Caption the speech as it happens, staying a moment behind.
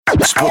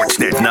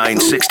Sportsnet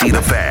 960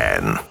 The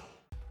Fan.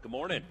 Good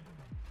morning.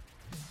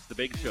 It's the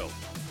big show.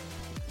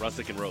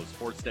 Russick and Rose,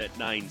 Sportsnet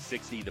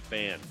 960 The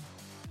Fan.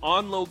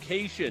 On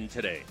location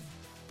today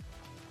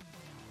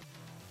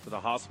for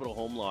the Hospital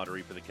Home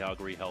Lottery for the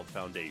Calgary Health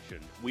Foundation.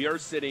 We are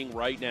sitting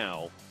right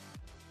now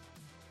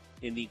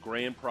in the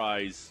grand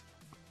prize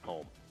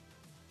home.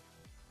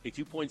 A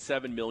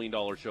 $2.7 million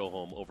show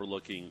home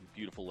overlooking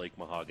beautiful Lake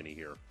Mahogany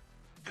here.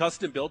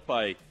 Custom built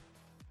by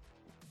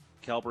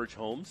Calbridge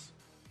Homes.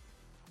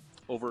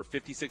 Over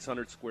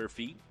 5,600 square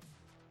feet.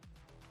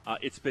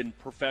 It's been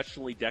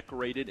professionally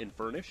decorated and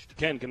furnished.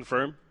 Can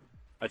confirm.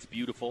 That's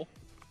beautiful.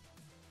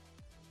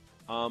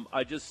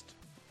 There's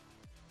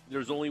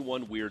only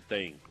one weird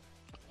thing.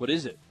 What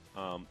is it?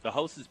 The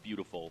house is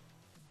beautiful.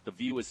 The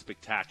view is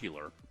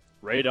spectacular.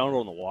 Right down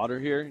on the water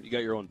here. You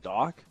got your own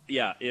dock.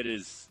 Yeah, it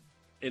is.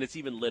 And it's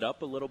even lit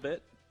up a little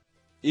bit.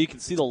 You can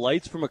see the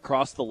lights from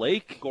across the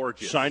lake.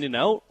 Gorgeous. Shining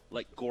out.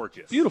 Like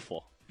gorgeous.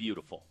 Beautiful.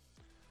 Beautiful.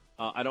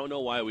 I don't know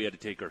why we had to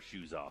take our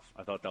shoes off.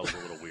 I thought that was a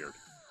little weird.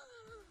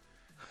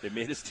 They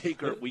made us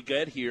take our – we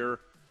get here.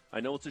 I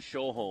know it's a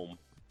show home.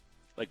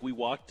 Like, we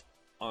walked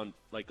on,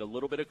 like, a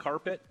little bit of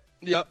carpet.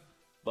 Yep.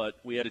 But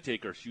we had to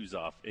take our shoes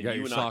off. And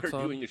you and I are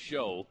doing a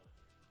show.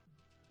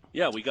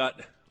 Yeah,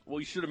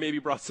 we should have maybe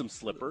brought some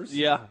slippers.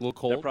 Yeah. A little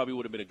cold. That probably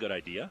would have been a good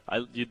idea.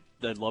 I'd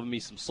love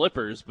me some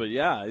slippers, but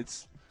yeah,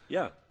 it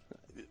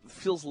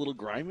feels a little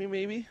grimy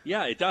maybe.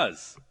 Yeah, it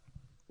does.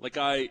 Like,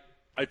 I'd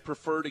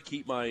prefer to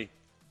keep my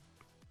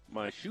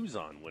shoes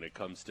on when it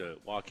comes to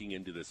walking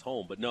into this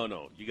home. But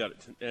no, you got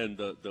it. And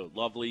the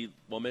lovely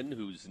woman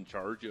who's in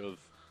charge of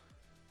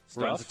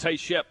stuff. Runs a tight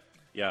ship.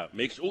 Yeah,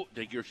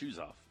 take your shoes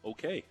off.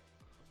 Okay.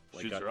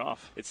 Shoes are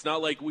off. It's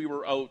not like we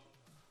were out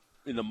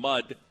in the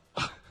mud.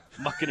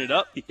 Mucking it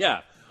up.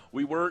 Yeah,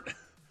 we weren't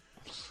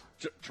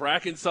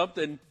tracking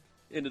something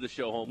into the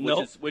show home,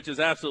 which is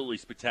absolutely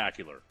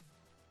spectacular.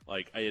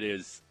 Like, it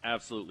is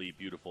absolutely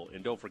beautiful.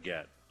 And don't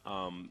forget,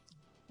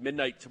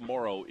 midnight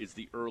tomorrow is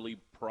the early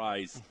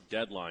prize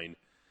deadline,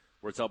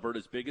 where it's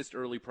Alberta's biggest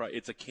early prize.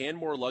 It's a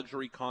Canmore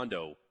luxury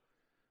condo.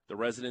 The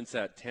residence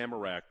at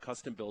Tamarack,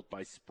 custom built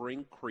by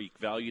Spring Creek,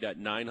 valued at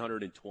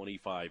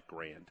 $925,000.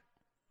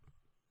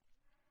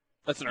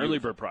 That's an early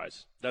bird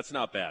prize. That's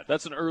not bad.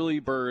 That's an early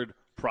bird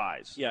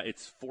prize. Yeah,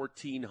 it's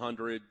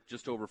 1,400,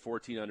 just over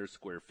 1,400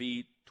 square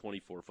feet,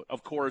 24 foot.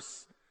 Of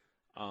course,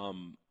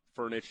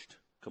 furnished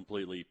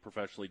completely,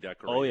 professionally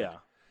decorated. Oh, yeah.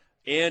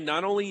 And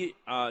not only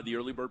the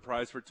early bird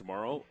prize for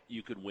tomorrow,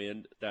 you could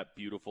win that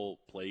beautiful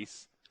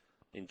place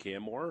in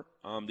Canmore.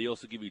 They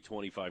also give you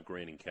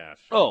 $25,000 in cash.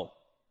 Oh,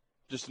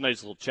 just a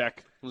nice little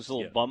check, just a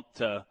little bump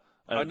to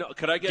no,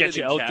 could I get get it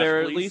you in out cash,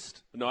 there please? at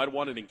least. No, I'd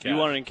want it in cash. You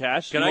want it in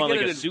cash? Can you I want get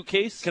like it a in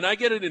suitcase? Can I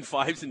get it in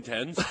 5s and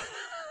 10s?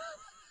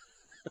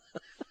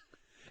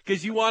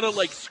 Because you want to,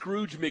 like,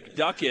 Scrooge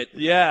McDuck it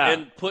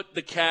and put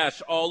the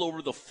cash all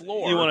over the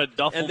floor. You want to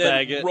duffel and then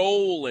bag it.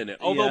 Roll in it.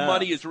 Although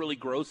money is really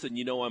gross, and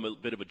you know I'm a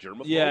bit of a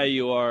germaphobe. Yeah,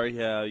 you are.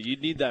 Yeah, you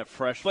need that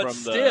fresh but from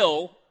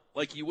still,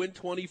 like, you win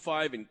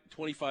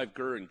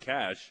 $25,000 in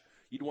cash,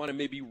 you'd want to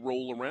maybe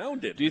roll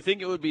around it. Do you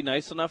think it would be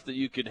nice enough that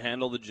you could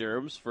handle the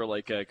germs for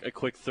like a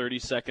quick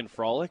 30-second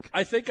frolic?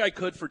 I think I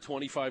could for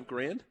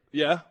 $25,000.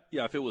 Yeah.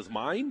 Yeah, if it was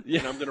mine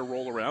and I'm going to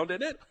roll around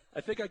in it,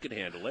 I think I could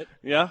handle it.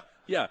 Yeah.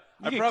 Yeah,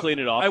 You can clean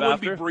it off I wouldn't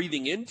after. be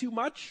breathing in too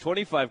much.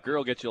 25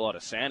 girl gets you a lot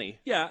of Sanny.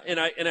 Yeah, and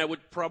I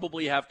would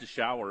probably have to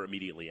shower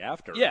immediately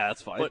after. Yeah,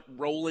 that's fine. But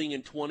rolling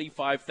in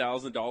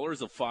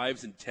 $25,000 of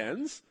 5s and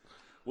 10s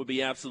would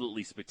be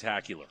absolutely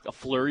spectacular. A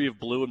flurry of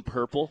blue and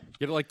purple.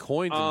 Get it like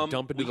coins and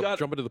jump into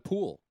the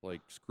pool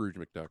like Scrooge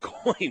McDuck.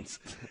 Coins.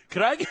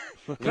 Can I get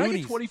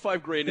Loonies.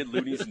 $25,000 in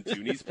loonies and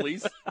toonies,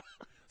 please?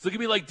 So it could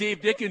be like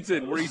Dave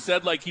Dickinson, where he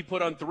said like he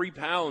put on 3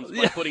 pounds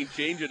by putting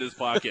change in his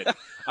pocket.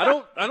 I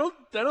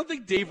don't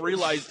think Dave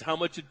realized how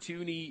much a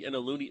toonie and a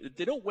loony.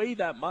 They don't weigh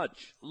that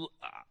much.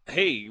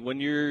 Hey, when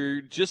you're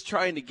just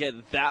trying to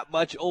get that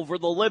much over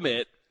the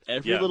limit,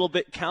 every little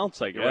bit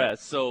counts, I guess. Yeah.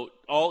 So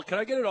can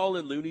I get it all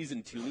in loonies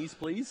and toonies,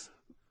 please?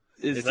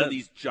 It's in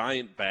these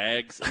giant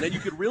bags, and then you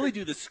could really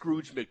do the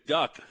Scrooge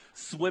McDuck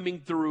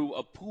swimming through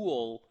a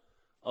pool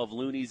of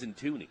loonies and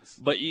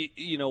toonies. But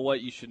you know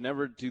what? You should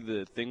never do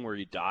the thing where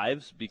he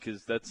dives,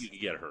 because You could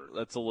get hurt.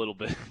 that's a little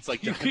bit. It's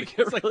like you diving, could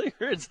get really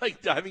hurt. It's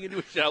like diving into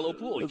a shallow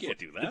pool. You can't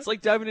do that. It's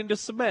like diving into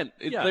cement.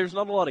 There's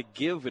not a lot of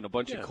give in a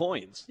bunch of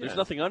coins. Yeah. There's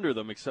nothing under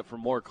them except for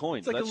more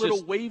coins. It's like that's a little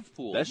just, wave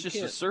pool. That's You just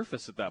the can't-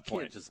 surface at that You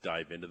point. can't just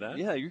dive into that.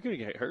 Yeah, you're gonna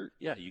get hurt.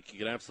 Yeah, you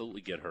can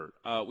absolutely get hurt.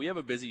 We have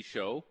a busy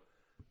show.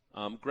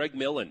 Greg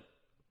Millen,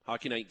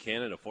 Hockey Night in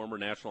Canada, former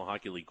National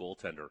Hockey League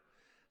goaltender,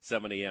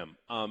 7 a.m.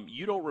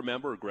 You don't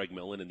remember Greg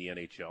Millen in the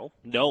NHL?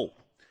 No.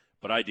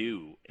 But I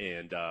do.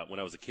 And when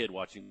I was a kid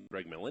watching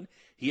Greg Millen,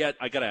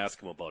 I got to ask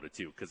him about it,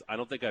 too, because I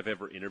don't think I've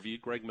ever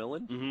interviewed Greg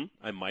Millen. Mm-hmm.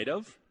 I might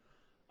have.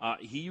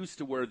 He used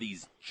to wear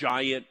these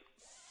giant,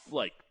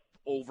 like,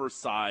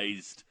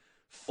 oversized,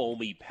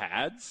 foamy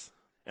pads.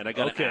 And I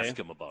got to ask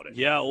him about it.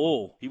 Yeah,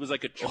 He was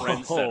like a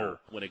trendsetter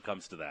when it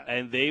comes to that.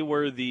 And they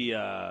were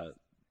the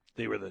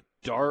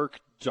dark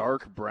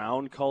dark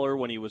brown color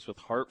when he was with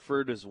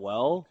Hartford as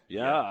well.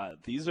 Yeah.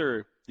 These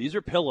are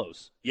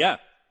pillows. Yeah.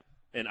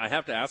 And I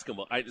have to ask him,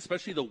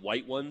 especially the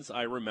white ones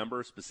I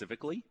remember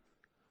specifically.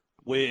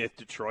 With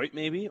Detroit,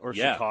 maybe? Or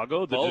Yeah,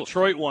 Chicago? The both.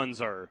 Detroit ones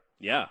are.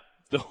 Yeah.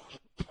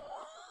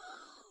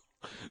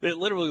 It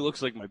literally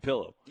looks like my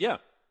pillow. Yeah.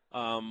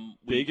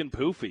 Big and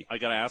poofy. I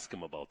got to ask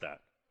him about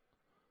that.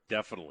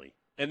 Definitely.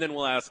 And then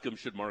we'll ask him,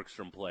 should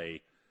Markstrom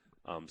play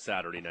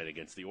Saturday night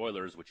against the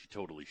Oilers, which he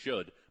totally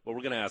should. But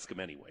we're going to ask him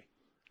anyway.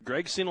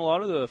 Greg's seen a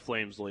lot of the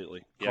Flames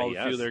lately. Yeah, Called he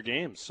a few has. of their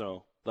games,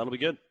 so that'll be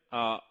good.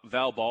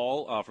 Val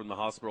Ball from the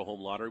Hospital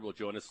Home Lottery will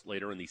join us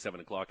later in the 7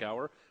 o'clock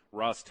hour.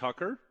 Ross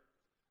Tucker,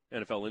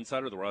 NFL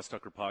Insider, the Ross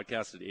Tucker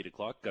podcast at 8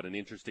 o'clock. Got an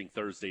interesting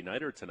Thursday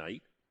nighter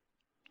tonight.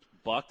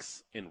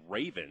 Bucks and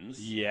Ravens.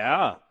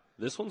 Yeah,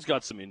 this one's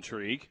got some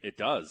intrigue. It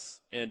does.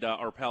 And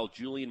our pal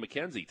Julian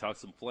McKenzie talks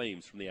some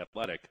Flames from The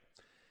Athletic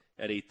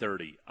at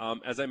 8:30.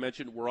 As I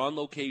mentioned, we're on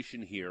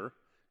location here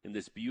in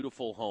this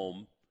beautiful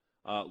home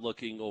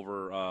looking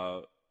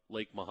over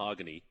Lake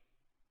Mahogany.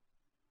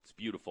 It's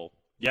beautiful.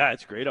 Yeah,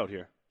 it's great out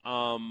here.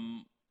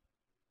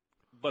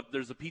 But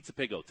there's a Pizza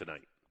Pig out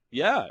tonight.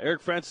 Yeah,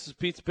 Eric Francis'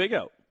 Pizza Pig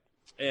out.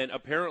 And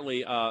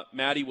apparently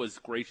Maddie was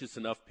gracious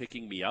enough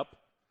picking me up,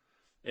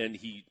 and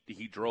he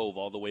drove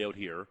all the way out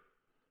here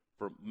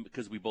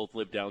because we both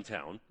live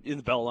downtown. In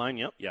the Beltline,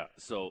 yep. Yeah,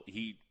 so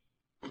he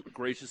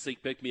graciously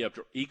picked me up.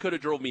 He could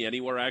have drove me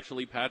anywhere,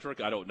 actually,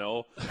 Patrick. I don't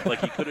know.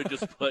 Like, he could have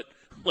just put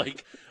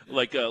like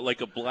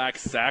a black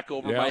sack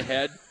over my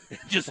head and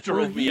just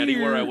drove me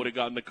anywhere. I would have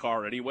gotten the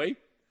car anyway.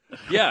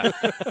 Yeah.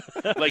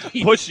 Like,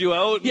 he push you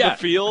out in the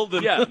field.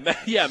 And yeah.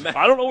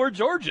 I don't know where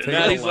George is.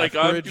 Maddie's like,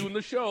 I'm doing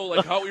the show.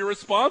 Like, how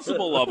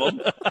irresponsible of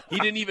him. He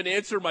didn't even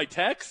answer my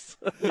text.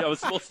 I was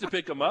supposed to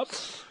pick him up.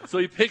 So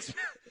he picks me.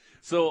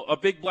 So a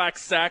big black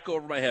sack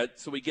over my head.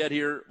 So we get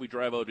here. We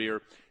drive out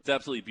here. It's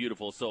absolutely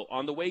beautiful. So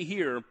on the way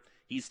here,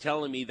 he's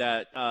telling me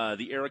that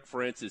the Eric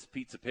Francis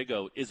Pizza Pig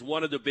Out is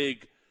one of the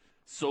big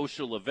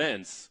social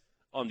events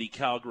on the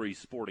Calgary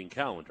sporting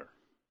calendar.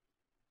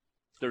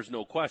 There's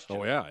no question.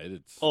 Oh, yeah.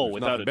 It's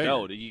without a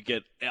doubt. You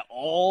get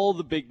all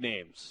the big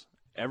names.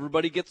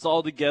 Everybody gets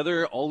all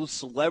together, all the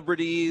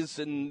celebrities,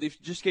 and if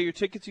you just get your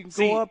tickets, you can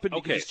go up and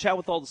you can just chat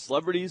with all the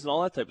celebrities and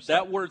all that type of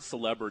stuff. That word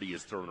celebrity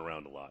is thrown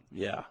around a lot.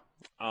 Yeah.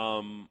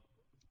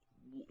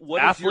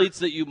 What athletes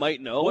that you might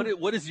know?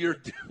 What is your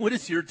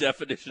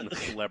definition of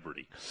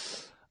celebrity?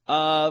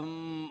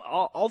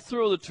 I'll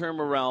throw the term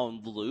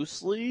around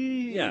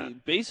loosely. Yeah.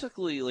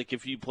 Basically, like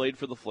if you played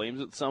for the Flames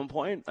at some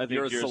point, I think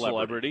you're a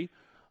celebrity.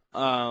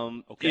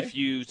 If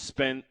you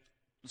spent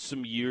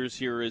some years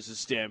here as a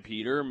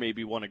Stampeder,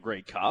 maybe won a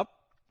Grey Cup,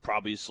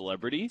 probably a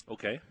celebrity.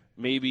 Okay.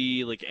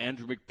 Maybe like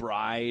Andrew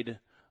McBride,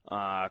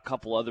 a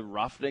couple other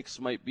Roughnecks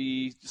might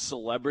be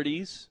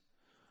celebrities.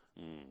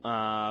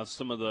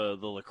 Some of the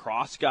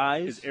lacrosse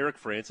guys. Is Eric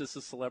Francis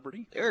a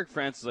celebrity? Eric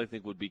Francis, I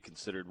think, would be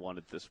considered one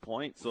at this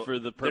point. So for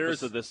the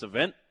purpose of this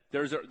event.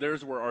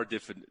 There's where our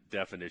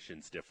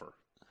definitions differ.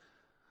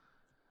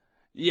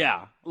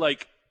 Yeah.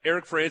 Like,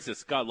 Eric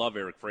Francis, God love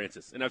Eric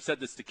Francis. And I've said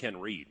this to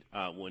Ken Reed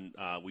when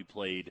we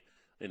played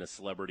in a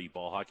celebrity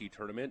ball hockey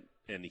tournament,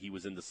 and he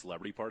was in the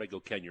celebrity part. I go,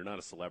 Ken, you're not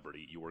a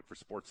celebrity. You work for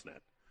Sportsnet.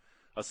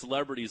 A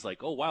celebrity is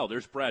like, oh, wow,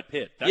 there's Brad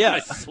Pitt. That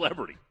guy's a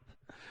celebrity.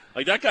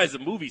 Like, that guy's a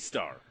movie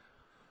star.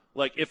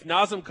 Like, if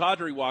Nazem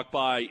Kadri walked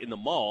by in the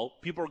mall,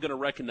 people are going to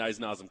recognize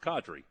Nazem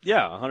Kadri.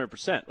 Yeah,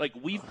 100%. Like,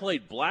 we've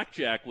played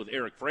blackjack with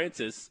Eric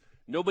Francis.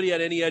 Nobody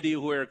had any idea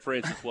who Eric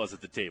Francis was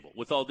at the table,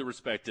 with all due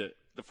respect to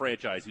the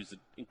franchise, who's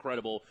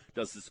incredible,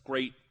 does this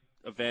great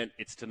event.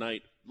 It's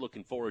tonight.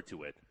 Looking forward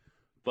to it.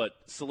 But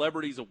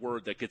celebrity is a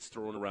word that gets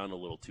thrown around a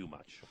little too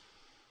much.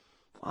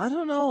 I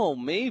don't know,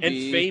 maybe. And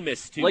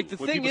famous, too. Like, the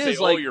when thing people is,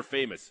 say, like, oh, you're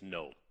famous.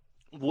 No.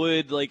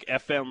 Would, like,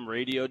 FM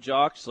radio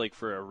jocks, like,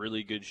 for a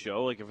really good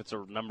show, like, if it's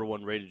a number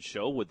one rated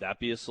show, would that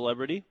be a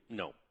celebrity?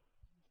 No.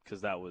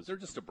 Because that was they're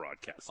just a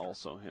broadcaster.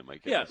 Also him, I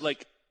guess. Yeah,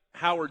 like,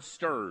 Howard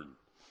Stern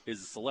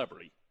is a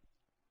celebrity.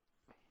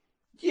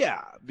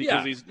 Yeah,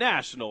 because he's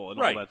national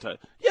and all that type.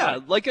 Yeah,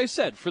 like I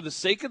said, for the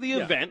sake of the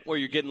event where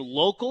you're getting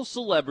local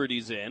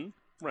celebrities in,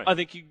 I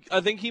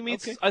think he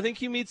meets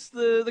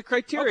the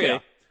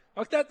criteria.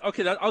 Okay,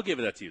 I'll give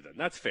it that to you then.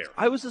 That's fair.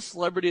 I was a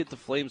celebrity at the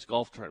Flames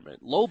golf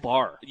tournament. Low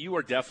bar. You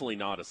are definitely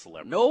not a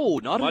celebrity. No,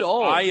 not at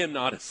all. I am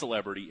not a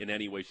celebrity in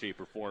any way,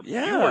 shape, or form.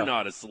 Yeah. You are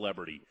not a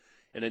celebrity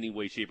in any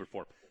way, shape, or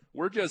form.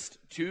 We're just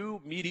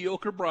two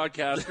mediocre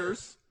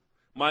broadcasters.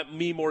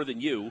 Me more than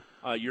you.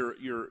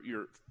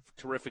 You're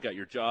terrific at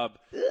your job.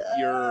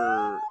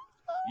 You're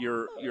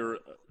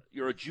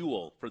a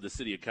jewel for the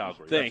city of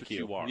Calgary. Thank That's what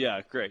you are.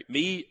 Yeah, great.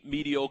 Me,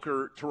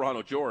 mediocre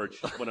Toronto George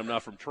when I'm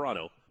not from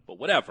Toronto, but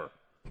whatever.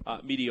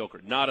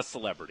 Mediocre, not a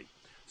celebrity.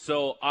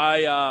 So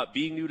I,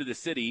 being new to the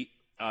city,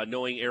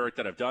 knowing Eric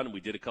that I've done, we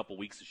did a couple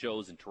weeks of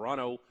shows in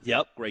Toronto.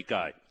 Yep. Great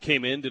guy.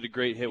 Came in, did a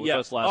great hit with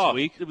us last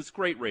week. It was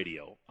great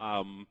radio.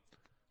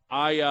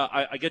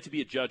 I get to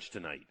be a judge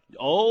tonight.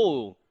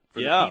 Oh,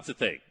 for the pizza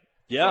thing.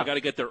 Yeah. So I got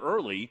to get there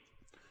early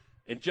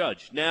and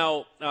judge.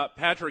 Now,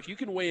 Patrick, you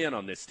can weigh in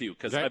on this too,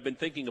 because I've been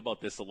thinking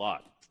about this a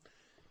lot.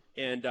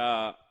 And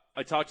I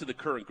talked to the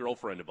current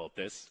girlfriend about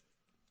this,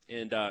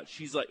 and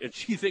she's like, and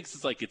she thinks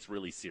it's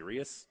really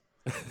serious.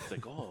 It's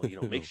like,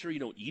 make sure you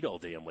don't eat all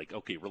day. I'm like,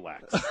 okay,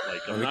 relax.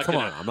 Like,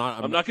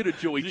 I'm not gonna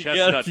Joey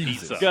Chestnut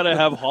pizza. You gotta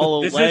have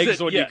hollow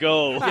legs when you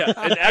go. Yeah,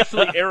 and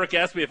actually, Eric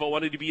asked me if I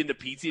wanted to be in the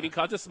pizza eating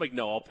contest. I'm like,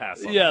 no, I'll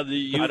pass on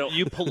that.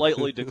 You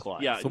politely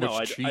decline. Yeah,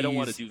 I don't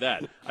want to do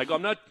that. I go,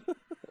 I'm not.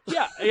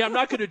 Yeah, I'm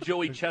not gonna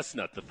Joey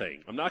Chestnut the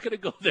thing. I'm not gonna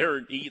go there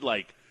and eat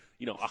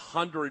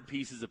 100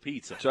 pieces of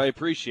pizza. Which I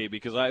appreciate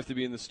because I have to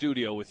be in the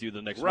studio with you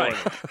the next morning.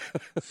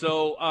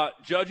 So,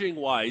 judging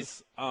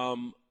wise,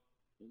 how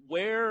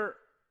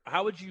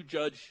would you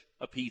judge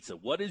a pizza?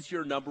 What is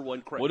your number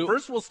one criteria?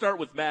 First, we'll start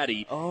with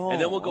Maddie, and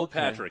then we'll go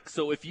Patrick.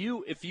 So if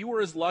you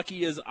were as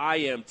lucky as I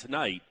am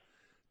tonight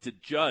to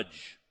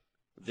judge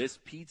this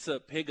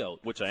pizza pig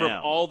out, which I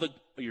am,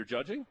 you're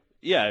judging?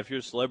 Yeah, if you're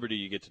a celebrity,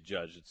 you get to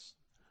judge.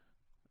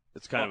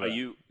 It's kind of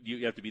you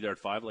have to be there at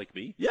 5 like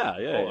me?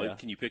 Yeah.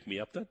 Can you pick me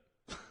up then?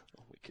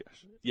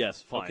 Gosh.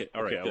 Yes, fine. Okay,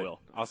 all right, I will.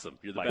 Awesome.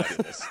 You're the best.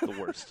 It's the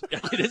worst.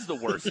 It is the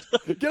worst.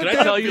 Can I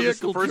tell you, it's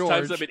the first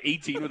time I've been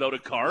 18 without a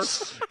car?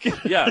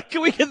 Yeah.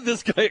 Can we get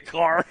this guy a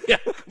car? Yeah.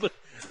 Come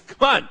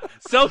on.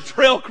 South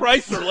Trail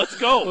Chrysler. Let's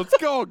go. Let's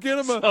go. Get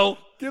him a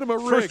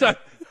rig. First time.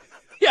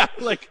 Yeah,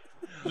 just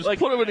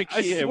put him in a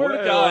key. I swear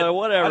to God,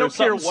 whatever. I don't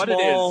care what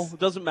small, it is. It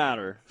doesn't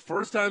matter.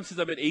 First time since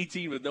I've been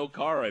 18 with no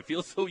car. I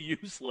feel so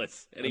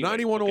useless. Anyway,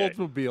 91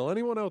 Oldsmobile.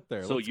 Anyone out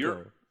there? So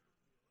go.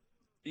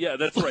 Yeah,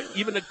 that's right.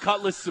 Even a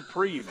Cutlass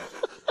Supreme,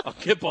 I'll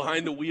get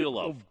behind the wheel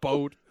of.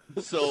 Boat.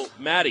 So,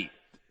 Maddie,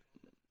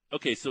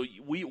 okay, so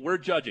we're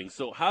judging.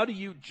 So how do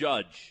you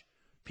judge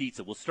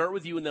pizza? We'll start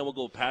with you, and then we'll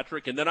go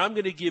Patrick, and then I'm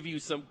going to give you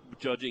some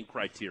judging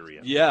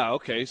criteria. Yeah,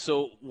 okay.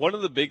 So one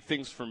of the big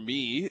things for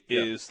me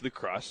is the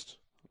crust.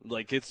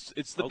 Like it's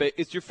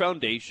your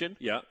foundation.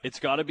 Yeah, it's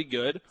got to be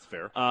good. It's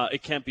fair.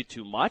 It can't be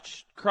too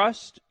much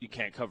crust. You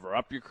can't cover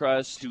up your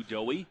crust. Too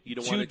doughy. You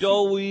don't want too it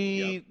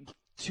doughy.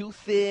 Too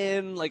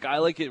thin. Like I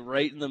like it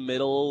right in the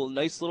middle.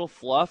 Nice little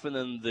fluff, and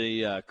then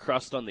the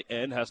crust on the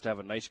end has to have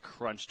a nice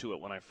crunch to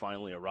it when I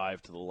finally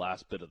arrive to the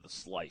last bit of the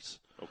slice.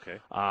 Okay.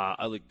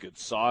 I like good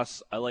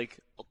sauce. I like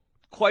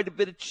quite a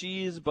bit of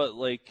cheese, but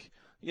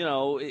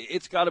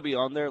it's got to be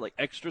on there. Like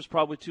extra's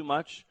probably too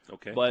much.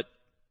 Okay. But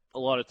a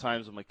lot of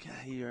times I'm like,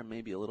 you're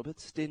maybe a little bit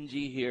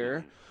stingy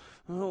here.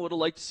 I would have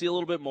liked to see a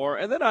little bit more.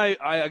 And then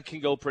I can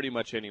go pretty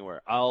much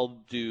anywhere. I'll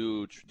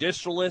do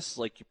traditionalists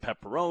like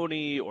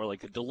pepperoni or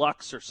like a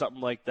deluxe or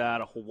something like that,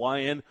 a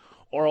Hawaiian,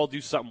 or I'll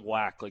do something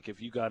whack like if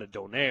you got a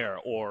donair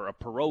or a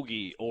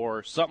pierogi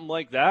or something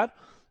like that.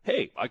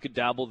 Hey, I could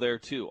dabble there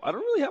too. I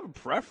don't really have a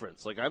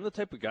preference. Like I'm the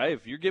type of guy,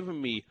 if you're giving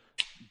me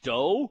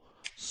dough,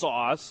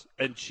 sauce,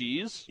 and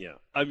cheese,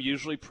 I'm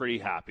usually pretty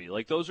happy.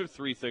 Like those are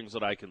 3 things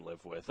that I can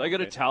live with. I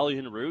got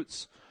Italian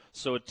roots.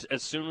 So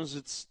as soon as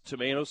it's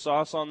tomato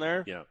sauce on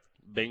there,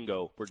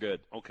 bingo, we're good.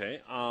 Okay.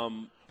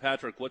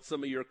 Patrick, what's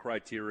some of your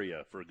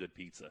criteria for a good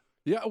pizza?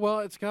 Yeah,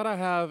 well, it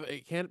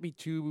can't be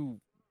too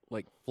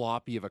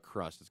floppy of a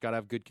crust. It's got to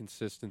have good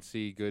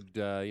consistency, good,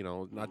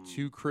 not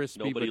too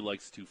crispy. Nobody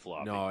likes too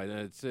floppy. No,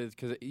 it's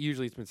because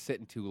usually it's been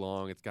sitting too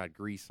long. It's got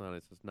grease on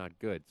it, so it's not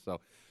good.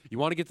 So you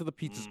want to get to the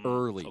pizzas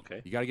early.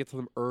 Okay. You got to get to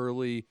them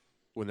early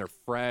when they're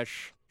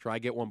fresh. Try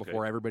get one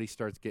before everybody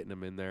starts getting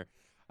them in there.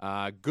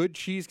 Good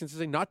cheese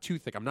consistency, not too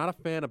thick. I'm not a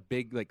fan of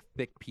big,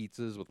 thick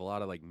pizzas with a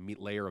lot of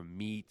layer of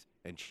meat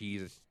and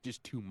cheese. It's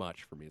just too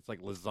much for me. It's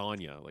like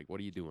lasagna. Like,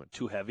 what are you doing?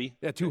 Too heavy?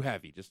 Yeah, too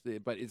heavy.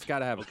 But it's got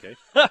to have. Okay.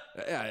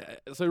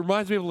 So it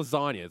reminds me of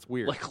lasagna. It's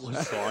weird. Like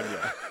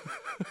lasagna.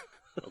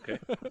 Okay.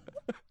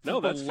 No,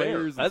 that's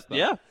fair.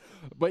 Yeah.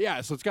 But yeah,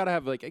 so it's got to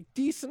have a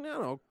decent,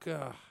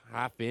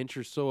 half inch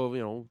or so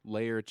of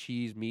layer of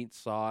cheese, meat,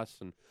 sauce,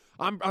 and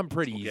I'm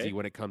pretty easy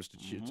when it comes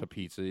to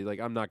pizza.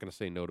 I'm not going to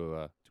say no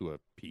to a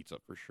pizza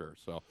for sure.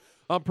 So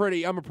I'm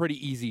a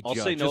pretty easy judge.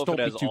 I'll say no Just if don't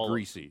it be too olives.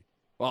 greasy.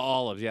 Well,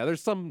 olives, yeah.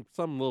 There's some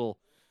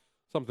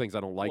things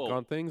I don't like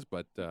on things,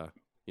 but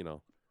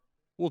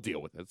we'll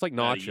deal with it. It's like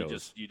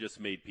nachos. You just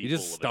made people you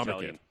just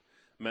stomach Italian.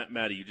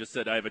 Maddie, you just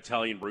said I have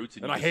Italian roots,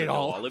 and I you hate said no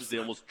olives. olives. They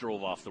almost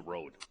drove off the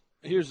road.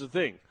 Here's the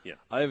thing. Yeah.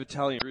 I have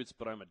Italian roots,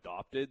 but I'm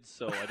adopted,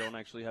 so I don't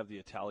actually have the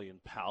Italian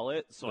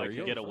palate, so I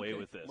can get away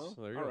with this. Well,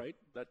 all right.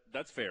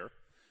 That's fair.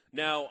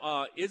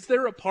 Now, is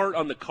there a part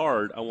on the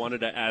card I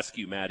wanted to ask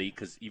you, Maddie,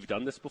 because you've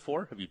done this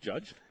before? Have you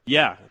judged?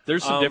 Yeah.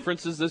 There's some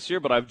differences this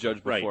year, but I've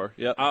judged before.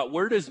 Right. Yeah.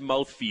 Where does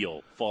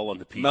mouthfeel fall on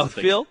the pizza?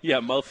 Mouthfeel?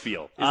 Yeah,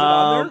 mouthfeel. Is it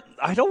on there?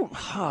 I don't.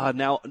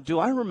 Now, do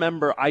I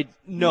remember?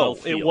 No,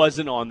 it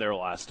wasn't on there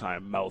last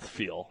time.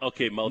 Mouthfeel.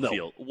 Okay, mouthfeel.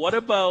 No. What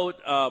about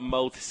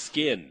mouth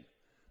skin?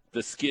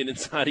 The skin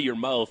inside of your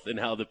mouth and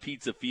how the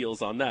pizza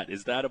feels on that.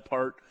 Is that a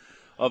part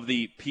of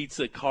the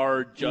pizza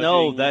card judging?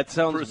 No, that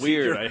sounds procedure?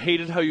 weird. I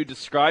hated how you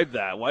described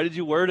that. Why did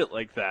you word it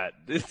like that?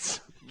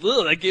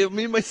 That gave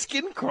me my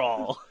skin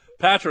crawl.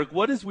 Patrick,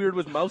 what is weird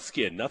with mouth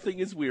skin? Nothing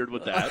is weird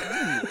with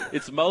that.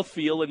 It's mouth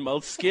feel and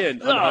mouth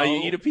skin on how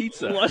you eat a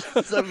pizza. What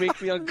does that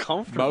make me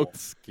uncomfortable? Mouth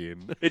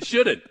skin. It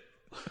shouldn't.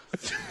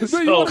 You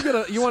want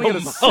to get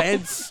a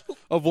sense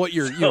of what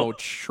you're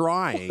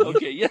trying.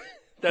 Okay, yeah.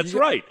 That's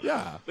right.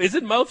 Yeah.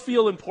 Isn't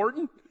mouthfeel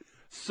important?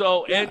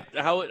 So, and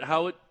how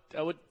it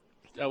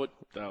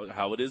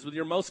is with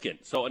your mouth skin.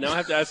 So now I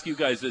have to ask you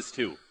guys this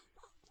too.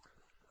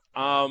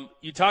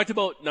 You talked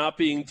about not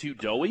being too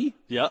doughy.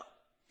 Yeah.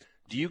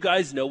 Do you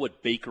guys know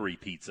what bakery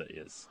pizza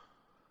is?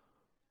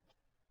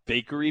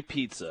 Bakery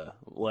pizza.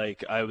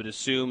 Like, I would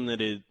assume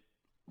that it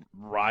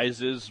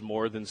rises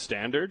more than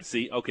standard.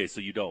 See? Okay,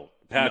 so you don't.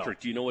 Patrick,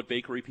 No. do you know what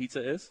bakery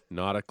pizza is?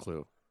 Not a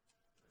clue.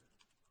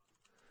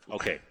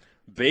 Okay.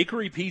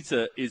 Bakery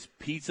pizza is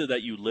pizza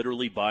that you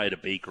literally buy at a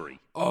bakery.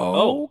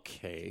 Oh,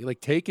 okay.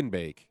 Like take and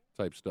bake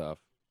type stuff.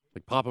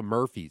 Like Papa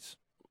Murphy's.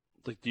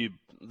 Like,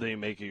 they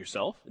make it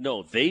yourself?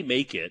 No, they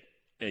make it,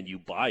 and you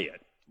buy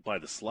it by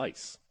the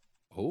slice.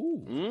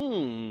 Oh.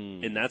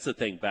 And that's the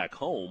thing. Back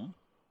home,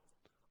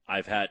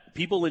 I've had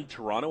people in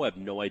Toronto have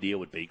no idea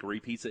what bakery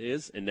pizza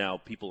is, and now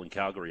people in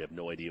Calgary have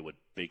no idea what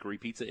bakery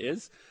pizza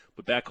is.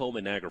 But back home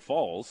in Niagara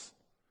Falls,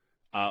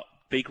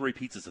 bakery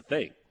pizza's a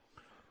thing.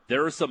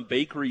 There are some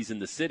bakeries in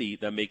the city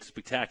that make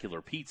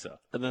spectacular pizza.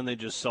 And then they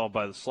just sell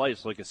by the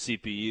slice, like a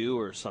CPU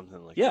or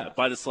something like that. Yeah,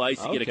 by the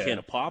slice, you get a can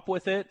of pop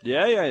with it.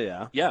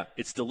 Yeah. Yeah,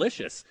 it's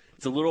delicious.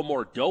 It's a little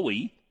more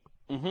doughy,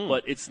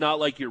 but it's not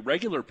like your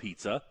regular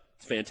pizza.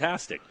 It's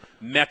fantastic.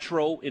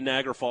 Metro in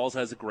Niagara Falls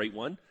has a great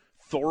one.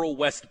 Thorough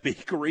West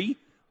Bakery,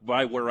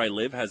 by where I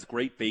live, has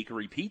great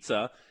bakery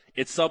pizza.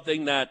 It's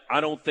something that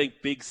I don't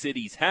think big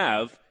cities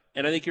have,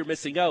 and I think you're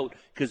missing out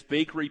because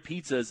bakery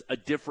pizza is a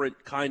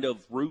different kind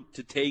of route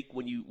to take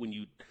when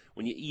you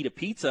eat a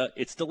pizza.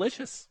 It's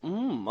delicious.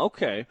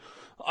 Okay.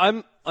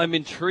 I'm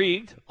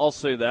intrigued. I'll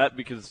say that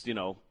because,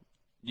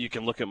 you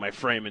can look at my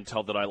frame and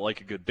tell that I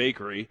like a good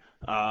bakery.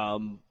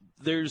 I'm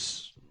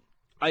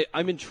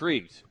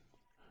intrigued.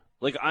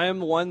 Like, I am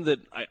one that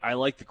I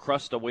like the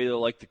crust the way that I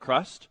like the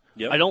crust.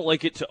 Yep. I don't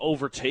like it to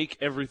overtake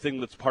everything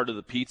that's part of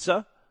the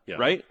pizza,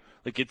 right?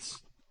 Like,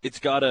 it's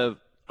got to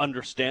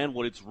understand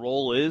what its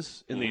role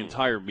is in the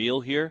entire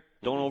meal here.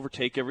 Don't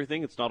overtake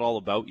everything. It's not all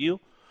about you.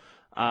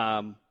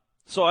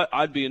 So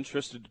I'd be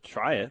interested to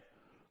try it,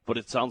 but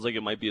it sounds like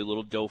it might be a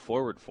little dough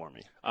forward for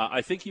me.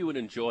 I think you would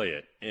enjoy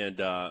it, and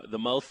the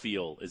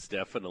mouthfeel is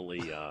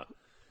definitely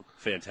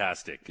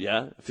fantastic.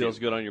 Yeah? It feels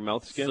good on your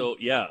mouth skin? So,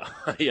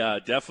 yeah,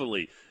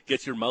 definitely.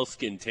 Gets your mouth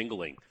skin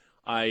tingling.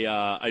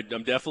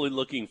 I'm definitely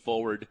looking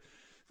forward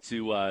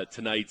to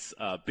tonight's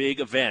big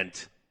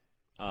event,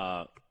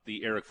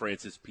 the Eric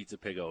Francis Pizza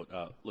Pig Out.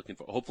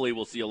 Hopefully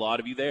we'll see a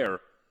lot of you there,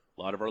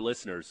 a lot of our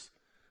listeners.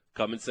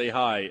 Come and say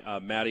hi.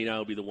 Maddie and I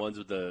will be the ones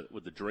with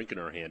the drink in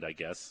our hand, I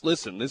guess.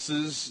 Listen, this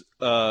is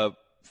a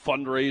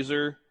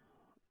fundraiser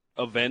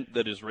event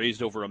that has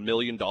raised over $1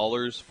 million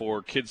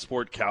for Kids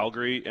Sport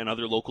Calgary and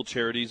other local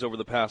charities over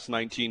the past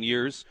 19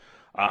 years.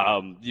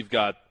 You've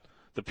got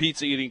the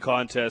pizza eating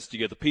contest, you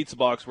get the pizza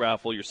box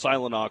raffle, your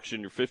silent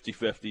auction, your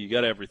 50-50, you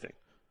got everything.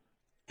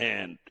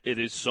 And it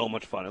is so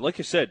much fun. And like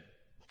I said,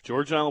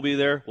 George and I will be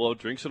there. We'll have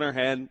drinks in our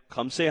hand.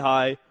 Come say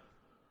hi.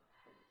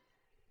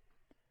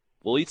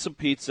 We'll eat some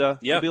pizza.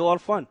 Yeah. It'll be a lot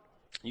of fun.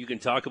 You can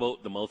talk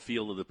about the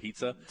mouthfeel of the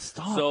pizza.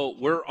 Stop. So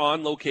we're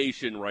on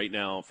location right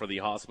now for the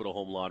Hospital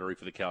Home Lottery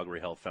for the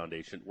Calgary Health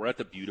Foundation. We're at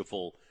the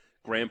beautiful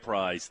grand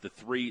prize, the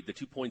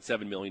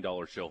 $2.7 million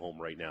show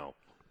home right now,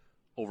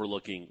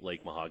 overlooking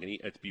Lake Mahogany.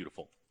 It's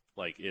beautiful.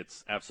 Like,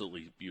 it's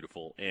absolutely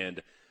beautiful.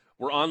 And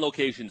we're on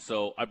location,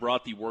 so I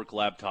brought the work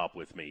laptop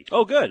with me.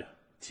 Oh, good.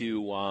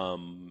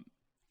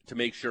 To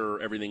make sure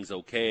everything's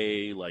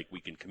okay, like we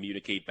can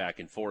communicate back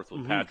and forth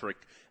with Patrick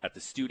at the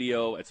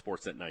studio at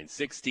Sportsnet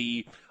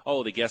 960.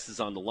 Oh, the guest is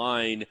on the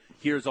line.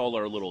 Here's all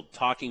our little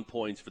talking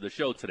points for the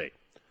show today.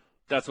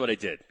 That's what I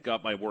did.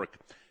 Got my work.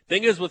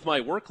 Thing is, with my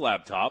work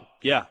laptop,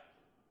 and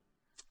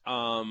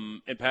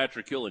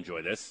Patrick, you'll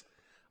enjoy this,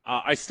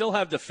 I still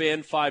have the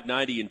Fan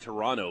 590 in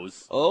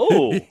Toronto's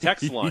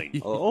text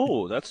line.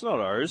 Oh, that's not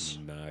ours.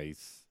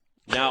 Nice.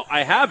 Now,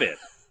 I have it.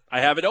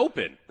 I have it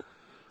open.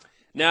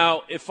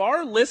 Now, if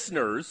our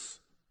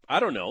listeners, I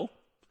don't know,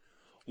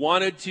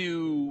 wanted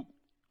to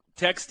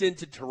text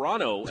into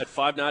Toronto at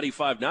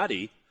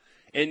 590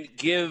 and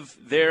give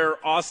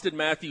their Austin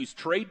Matthews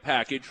trade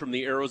package from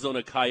the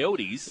Arizona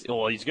Coyotes.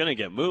 Well, he's going to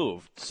get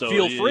moved, so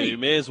feel free. You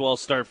may as well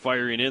start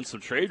firing in some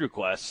trade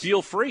requests.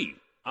 Feel free.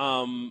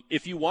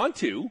 If you want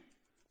to,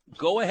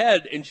 go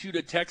ahead and shoot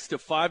a text to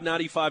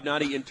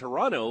 590 in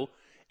Toronto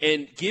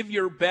and give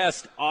your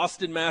best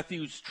Austin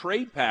Matthews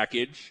trade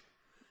package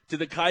to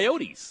the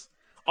Coyotes.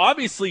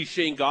 Obviously,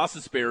 Shane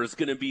Gostisbehere is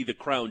going to be the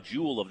crown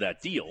jewel of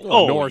that deal.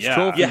 Oh, Norris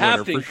Trophy you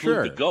have to winner,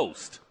 include the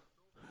Ghost.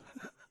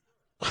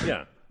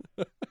 Yeah.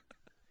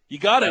 You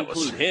got to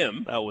include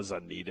him. That was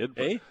unneeded.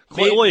 Hey?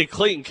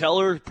 Clayton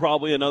Keller,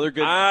 probably another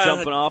good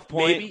jumping off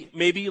point.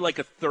 Maybe like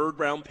a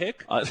third-round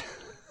pick.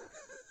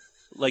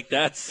 Like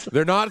that's.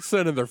 They're not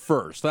sending their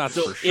first, that's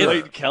for sure.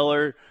 Clayton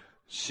Keller,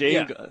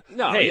 Shane.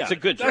 Yeah. It's a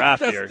good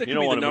draft here. That you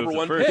don't want to move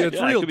the first. Pick.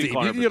 It's real could be deep.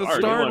 Connor You can get a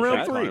Bedard. star in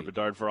round Connor 3.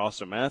 Bedard for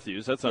Austin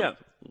Matthews. That's I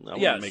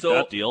wouldn't make so,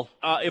 that deal.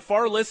 If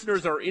our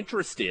listeners are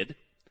interested,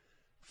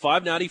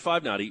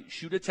 590,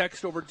 shoot a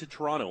text over to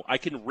Toronto. I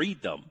can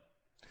read them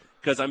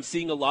because I'm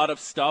seeing a lot of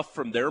stuff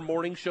from their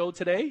morning show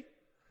today.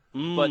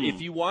 But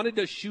if you wanted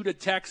to shoot a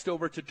text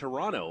over to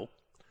Toronto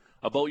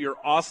about your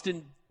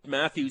Austin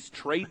Matthews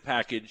trade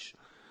package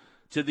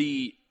to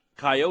the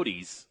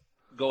Coyotes,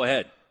 go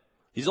ahead.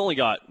 He's only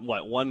got,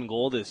 one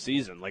goal this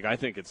season. Like, I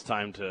think it's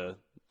time to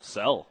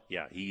sell.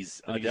 Yeah,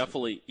 he's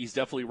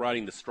definitely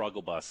riding the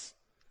struggle bus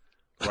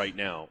right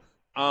now.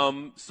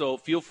 So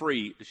feel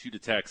free to shoot a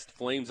text.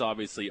 Flames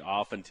obviously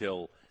off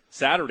until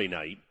Saturday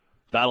night.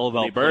 Battle of They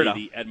Alberta.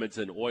 play the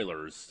Edmonton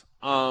Oilers.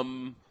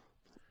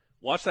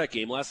 Watched that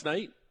game last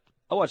night.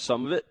 I watched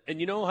some of it. And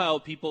you know how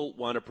people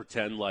want to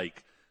pretend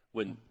like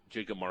when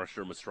Jacob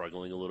Markstrom was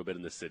struggling a little bit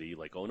in the city,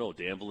 like, oh no,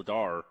 Dan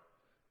Vladar,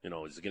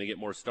 is going to get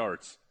more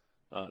starts.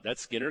 That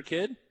Skinner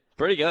kid?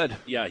 Pretty good.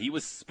 Yeah, he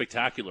was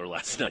spectacular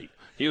last night.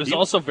 He was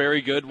also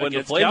very good when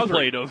the Flames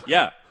played him.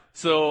 Yeah.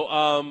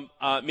 So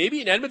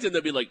maybe in Edmonton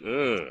they'll be like,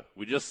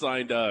 we just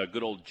signed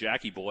good old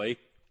Jackie boy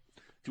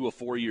to a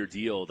 4-year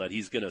deal that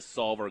he's going to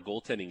solve our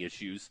goaltending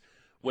issues.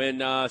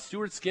 When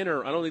Stuart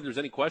Skinner, I don't think there's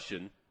any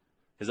question,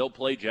 has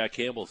outplayed Jack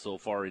Campbell so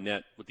far in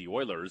net with the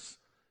Oilers,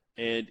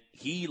 and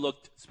he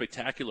looked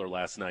spectacular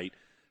last night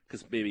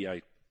because maybe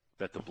I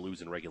bet the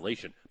Blues in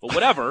regulation. But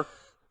whatever,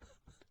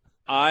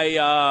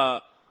 I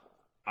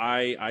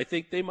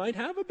think they might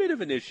have a bit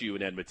of an issue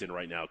in Edmonton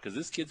right now because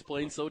this kid's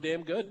playing so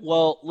damn good.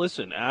 Well,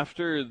 listen,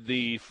 after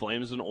the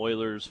Flames and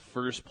Oilers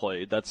first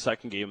played, that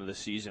second game of the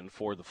season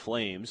for the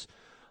Flames,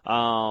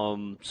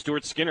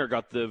 Stuart Skinner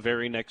got the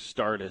very next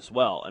start as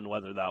well, and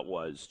whether that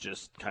was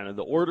just kind of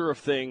the order of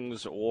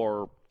things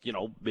or,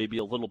 maybe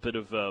a little bit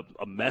of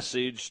a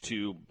message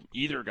to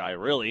either guy,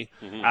 really,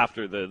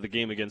 after the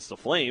game against the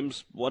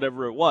Flames,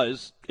 whatever it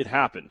was, it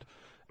happened.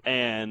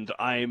 And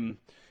I'm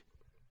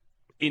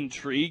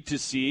intrigued to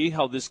see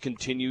how this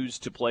continues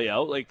to play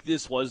out. Like,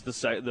 this was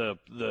the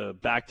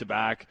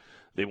back-to-back.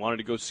 They wanted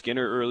to go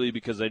Skinner early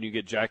because then you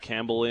get Jack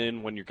Campbell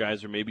in when your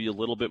guys are maybe a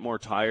little bit more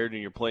tired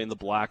and you're playing the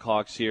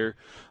Blackhawks here.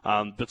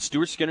 But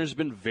Stuart Skinner's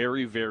been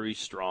very, very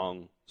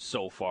strong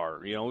so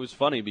far. It was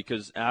funny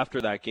because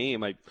after that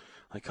game, I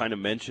kind of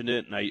mentioned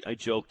it and I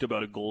joked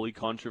about a goalie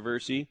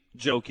controversy,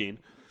 joking.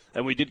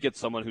 And we did get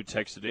someone who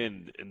texted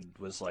in and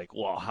was like,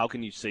 well, how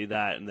can you say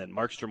that? And then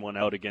Markstrom went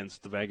out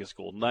against the Vegas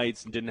Golden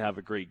Knights and didn't have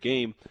a great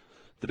game.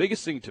 The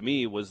biggest thing to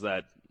me was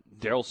that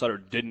Daryl Sutter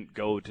didn't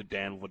go to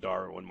Dan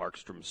Vladar when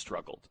Markstrom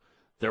struggled.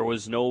 There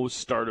was no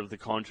start of the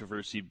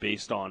controversy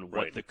based on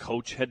what the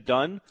coach had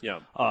done. Yeah.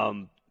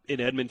 In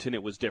Edmonton,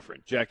 it was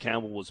different. Jack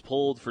Campbell was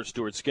pulled for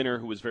Stuart Skinner,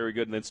 who was very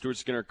good, and then Stuart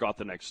Skinner got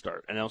the next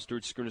start. And now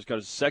Stuart Skinner's got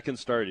his second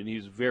start, and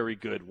he's very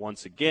good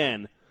once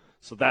again.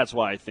 So that's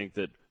why I think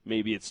that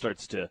maybe it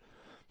starts to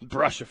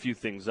brush a few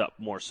things up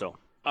more so.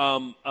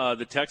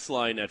 The text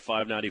line at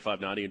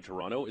 590 in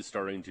Toronto is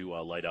starting to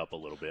light up a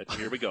little bit.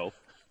 Here we go.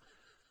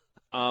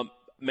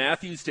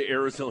 Matthews to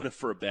Arizona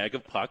for a bag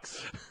of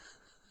pucks.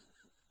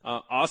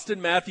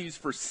 Austin Matthews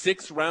for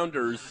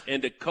 6-rounders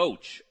and a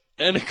coach.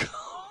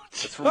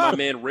 That's from my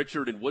man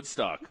Richard in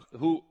Woodstock.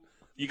 Who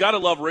you got to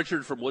love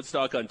Richard from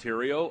Woodstock,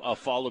 Ontario.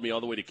 Follow me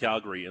all the way to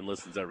Calgary and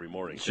listens every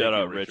morning. Shout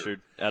out, Richard.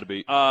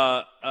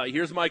 Attaboy.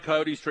 Here's my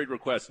Coyotes trade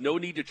request. No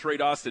need to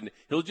trade Austin.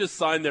 He'll just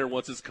sign there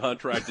once his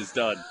contract is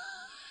done.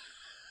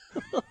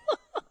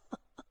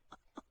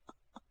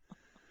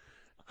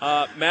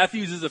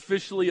 Matthews is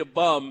officially a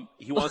bum.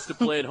 He wants to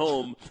play at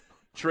home.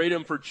 Trade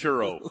him for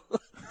Churro.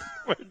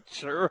 For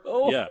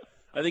Churro? Yeah.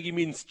 I think he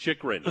means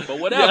Chikrin, but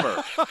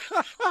whatever.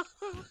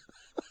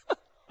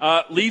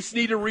 Leafs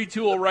need a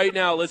retool right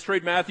now. Let's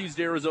trade Matthews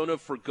to Arizona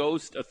for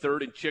Ghost, a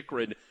third, and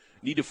Chikrin.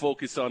 Need to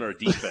focus on our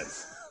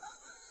defense.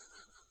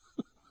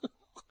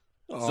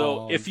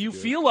 So if you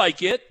feel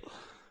like it,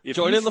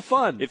 join in the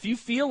fun. If you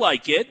feel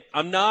like it,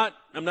 I'm not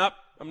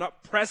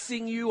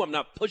pressing you. I'm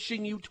not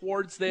pushing you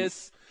towards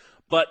this.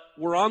 But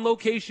we're on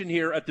location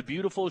here at the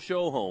beautiful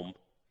show home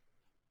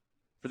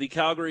for the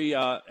Calgary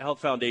Health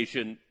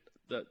Foundation,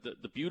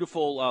 the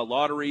beautiful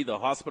lottery, the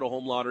hospital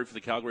home lottery for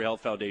the Calgary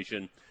Health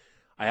Foundation.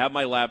 I have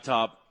my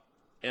laptop,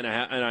 and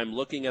I'm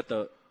looking at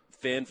the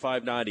Fan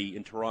 590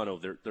 in Toronto,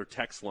 their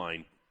text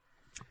line.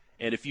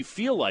 And if you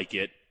feel like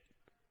it,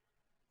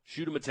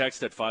 shoot them a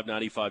text at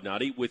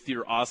 590 with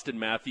your Austin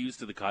Matthews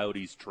to the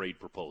Coyotes trade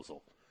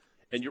proposal.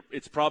 And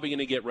it's probably going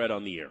to get read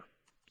on the air.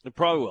 It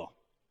probably will.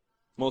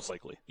 Most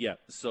likely. Yeah,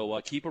 so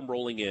keep them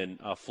rolling in.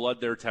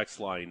 Flood their text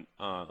line.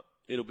 I'll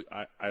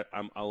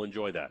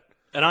enjoy that.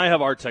 And I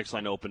have our text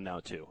line open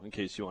now, too, in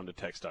case you wanted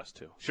to text us,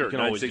 too. Sure,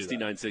 960,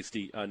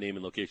 name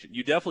and location.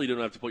 You definitely don't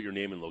have to put your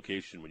name and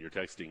location when you're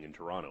texting in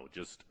Toronto.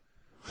 Just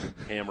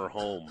hammer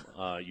home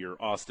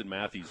your Austin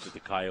Matthews to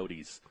the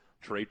Coyotes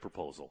trade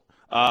proposal.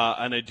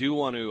 And I do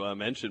want to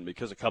mention,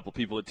 because a couple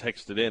people had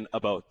texted in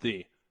about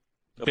the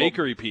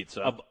bakery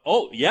pizza.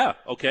 Yeah,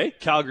 okay.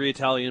 Calgary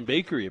Italian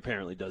Bakery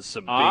apparently does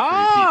some bakery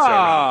pizza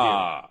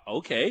around here.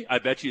 Okay. I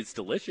bet you it's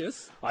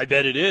delicious. I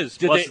bet it is.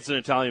 Plus, it's an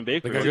Italian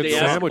bakery. Did they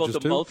ask about the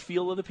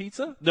mouthfeel of the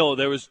pizza? No,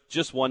 there was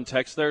just one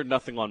text there.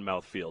 Nothing on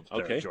mouthfeel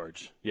there, okay.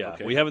 George. Yeah,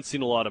 okay. We haven't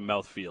seen a lot of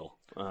mouthfeel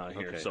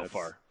here so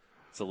far.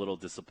 It's a little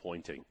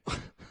disappointing.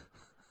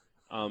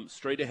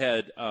 Straight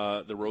ahead,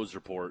 the Rose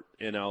Report,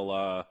 and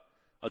I'll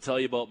I'll tell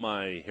you about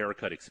my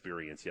haircut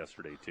experience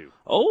yesterday, too.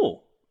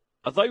 Oh,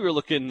 I thought you were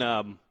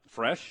looking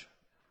fresh,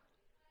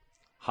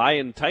 high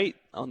and tight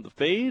on the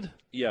fade.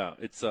 Yeah,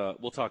 it's.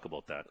 We'll talk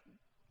about that.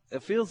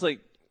 It feels like,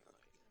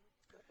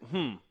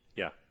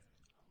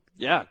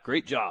 yeah,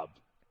 great job.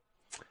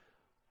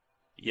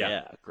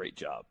 Yeah, great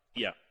job.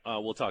 Yeah,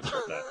 we'll talk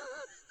about that.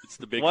 It's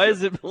the big. Why is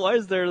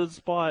there the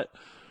spot?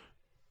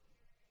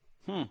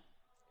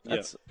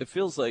 It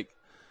feels like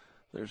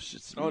there's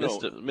just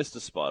missed a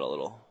spot a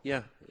little.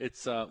 Yeah,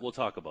 it's. We'll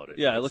talk about it.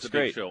 Yeah, it looks the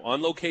great. Big show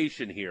on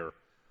location here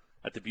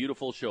at the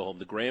beautiful show home,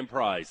 the grand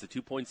prize, the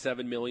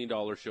 $2.7 million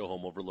show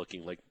home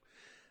overlooking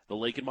the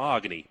lake in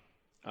Mahogany.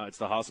 It's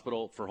the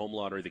Hospital for Home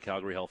Lottery, the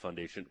Calgary Health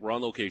Foundation. We're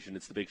on location.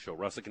 It's the big show.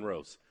 Russick and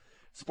Rose.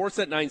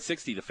 Sportsnet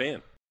 960, The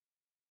Fan.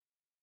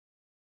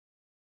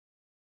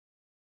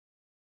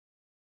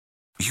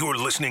 You're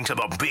listening to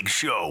The Big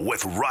Show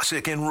with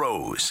Russick and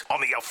Rose on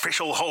the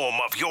official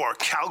home of your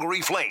Calgary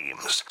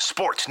Flames.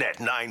 Sportsnet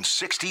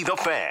 960, The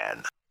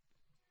Fan.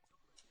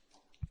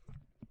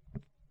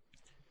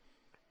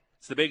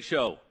 It's the big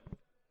show.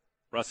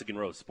 Russick and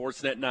Rose.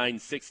 Sportsnet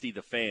 960,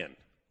 The Fan.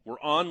 We're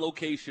on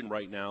location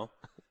right now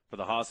for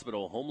the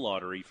Hospital Home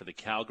Lottery for the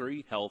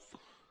Calgary Health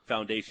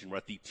Foundation. We're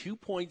at the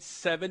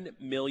 $2.7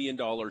 million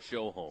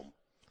show home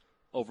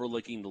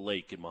overlooking the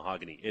lake in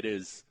Mahogany. It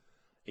is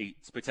a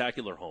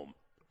spectacular home.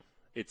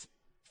 It's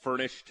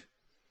furnished,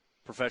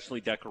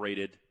 professionally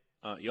decorated.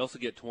 You also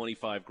get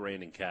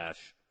 $25,000 in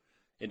cash.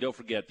 And don't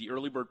forget, the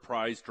early bird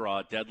prize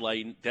draw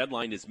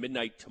deadline is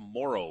midnight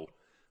tomorrow,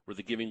 where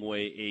they're giving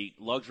away a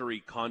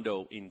luxury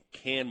condo in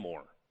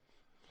Canmore.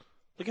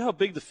 Look at how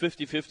big the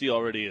 50-50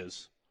 already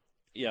is.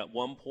 Yeah,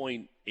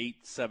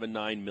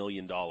 $1.879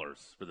 million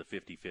for the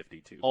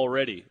 50-50, too.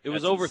 Already. It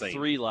was over insane.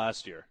 3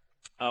 last year.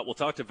 We'll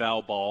talk to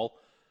Val Ball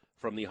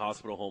from the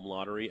Hospital Home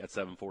Lottery at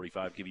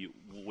 7:45, give you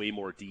way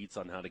more deets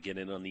on how to get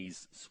in on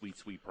these sweet,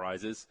 sweet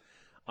prizes.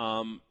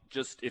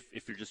 Just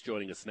if you're just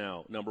joining us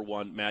now, number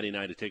one, Maddie and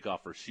I had to take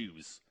off our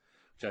shoes,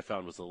 which I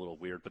found was a little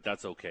weird, but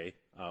that's okay.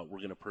 We're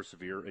going to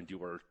persevere and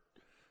do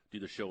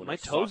the show in My our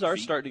toes are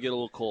feet. starting to get a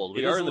little cold.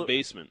 We are in the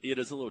basement. It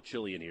is a little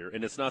chilly in here,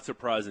 and it's not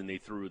surprising they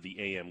threw the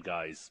AM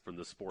guys from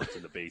the sports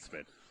in the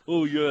basement.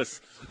 Oh,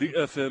 yes, the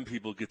FM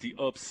people get the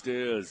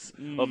upstairs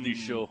of the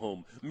show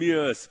home.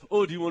 Yes.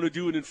 Oh, do you want to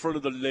do it in front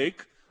of the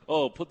lake?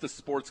 Oh, put the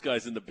sports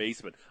guys in the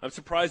basement. I'm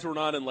surprised we're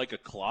not in like a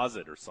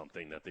closet or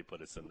something that they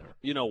put us in there.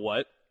 You know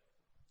what?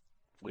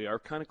 We are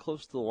kind of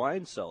close to the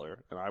wine cellar,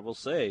 and I will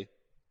say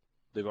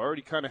they've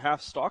already kind of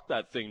half-stocked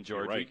that thing,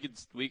 George. Right.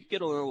 We could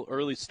get a little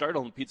early start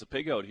on the Pizza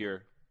Pig out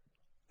here.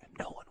 And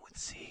no one would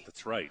see.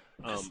 That's right.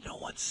 Because no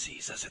one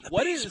sees us in the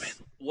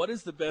basement. What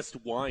is the best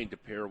wine to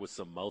pair with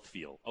some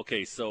mouthfeel?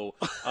 Okay, so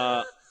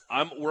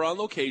we're on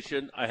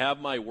location. I have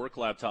my work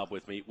laptop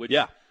with me,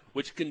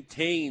 which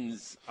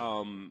contains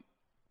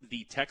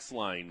the text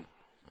line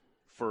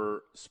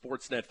for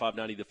Sportsnet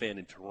 590 The Fan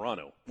in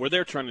Toronto. Where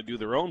they're trying to do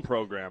their own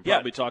program.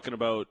 Probably talking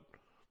about,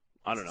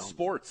 I don't know.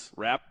 Sports.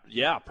 Rap.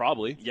 Yeah,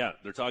 probably. Yeah,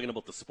 they're talking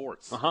about the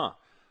sports. Uh-huh.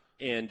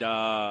 And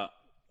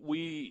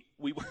we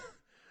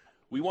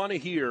want to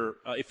hear,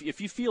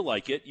 if you feel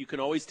like it, you can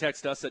always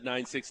text us at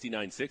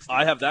 960-960.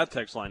 I have that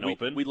text line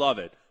open. We love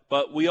it.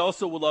 But we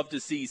also would love to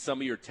see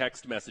some of your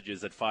text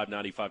messages at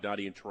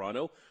 590 in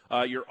Toronto.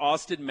 Your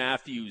Auston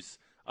Matthews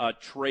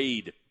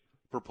trade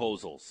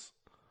proposals.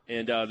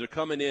 And they're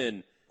coming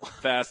in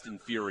fast and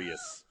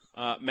furious.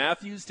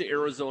 Matthews to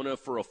Arizona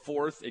for a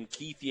 4th and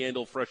Keith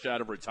Yandle fresh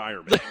out of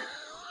retirement.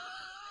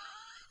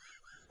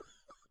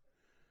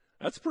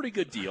 That's a pretty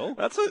good deal.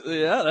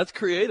 That's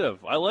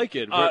creative. I like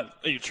it. Are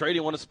you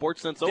trading one of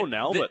Sportsnet's own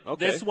now? But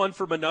okay. This one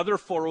from another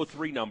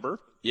 403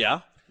 number. Yeah.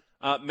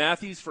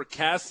 Matthews for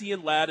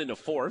Cassian Ladd in a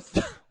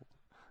 4th.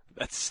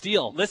 That's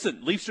steal.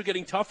 Listen, Leafs are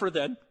getting tougher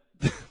then.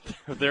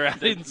 They're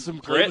adding some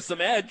grit, some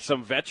edge,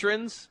 some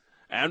veterans.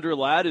 Andrew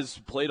Ladd has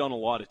played on a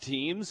lot of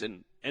teams,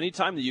 and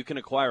anytime that you can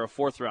acquire a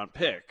 4th-round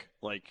pick,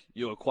 like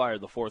you acquire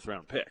the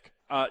 4th-round pick.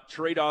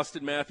 Trade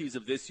Auston Matthews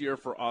of this year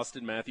for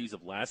Auston Matthews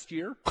of last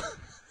year.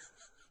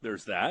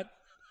 There's that.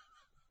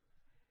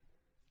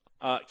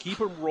 Keep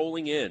them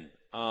rolling in.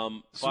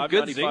 Some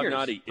good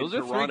zingers. Those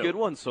are Toronto. 3 good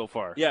ones so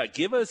far. Yeah,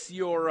 give us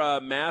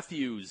your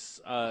Matthews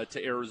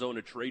to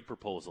Arizona trade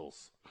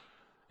proposals,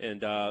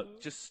 and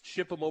just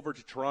ship them over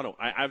to Toronto.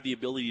 I have the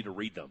ability to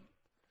read them.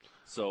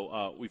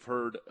 So we've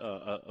heard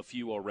a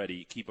few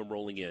already. Keep them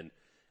rolling in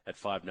at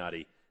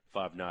 590.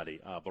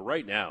 But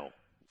right now,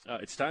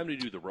 it's time to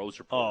do the Rose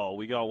Report. Oh,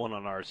 we got one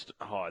on our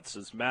it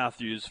says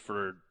Matthews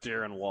for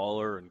Darren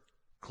Waller and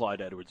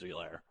Clyde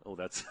Edwards-Helaire. Oh,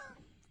 that's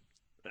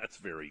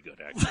very good,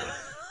 actually.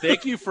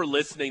 Thank you for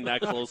listening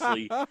that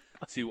closely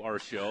to our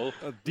show.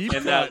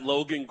 And that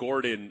Logan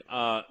Gordon,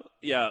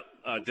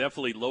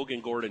 definitely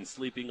Logan Gordon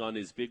sleeping on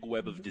his big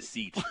web of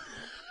deceit.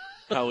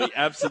 How he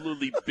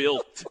absolutely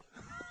built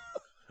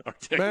our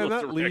technical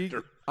director. League,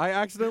 I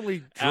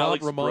accidentally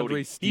dropped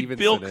Ramondre Stevenson.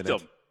 He bilked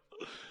him.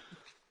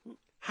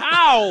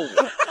 How?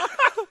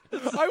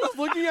 I was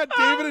looking at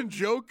David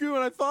Njoku,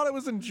 and I thought it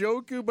was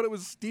Njoku, but it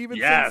was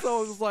Stevenson. Yes. So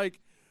I was like,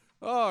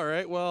 all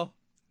right, well,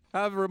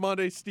 Have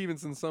Ramondre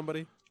Stevenson,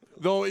 somebody.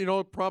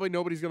 Though, probably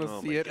nobody's going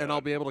to see it, and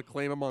I'll be able to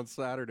claim him on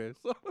Saturday.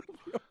 So it'll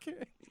be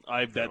okay.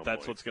 I bet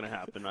that's what's going to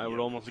happen. I would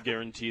almost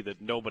guarantee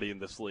that nobody in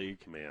this league,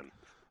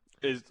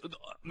 is.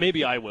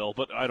 Maybe I will,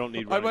 but I don't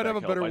need. I might have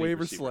a better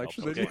waiver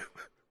selection than you.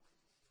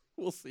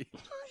 We'll see.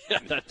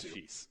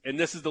 Jeez. And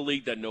this is the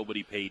league that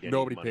nobody paid.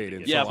 Nobody paid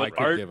in. Yeah, but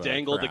Art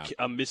dangled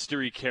a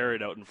mystery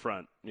carrot out in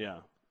front. Yeah,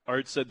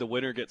 Art said the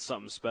winner gets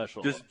something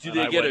special. Do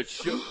they get a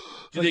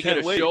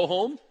show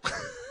home?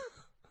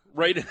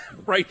 right in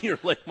your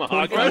Lake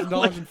Mahogany.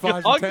 $5 and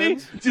 5 and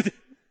 10s.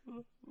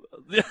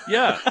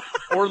 Yeah,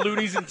 or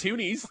loonies and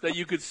toonies that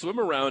you could swim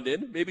around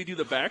in. Maybe do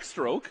the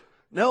backstroke.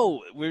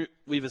 No,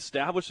 we've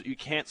established that you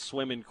can't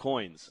swim in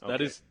coins. Okay.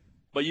 That is,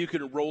 but you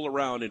can roll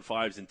around in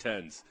 5s and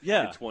 10s.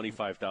 Yeah, at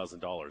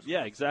 $25,000.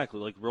 Yeah, exactly.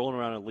 Like rolling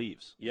around in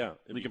leaves. Yeah,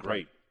 it'd be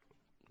great.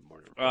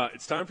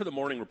 It's time for the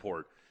morning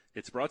report.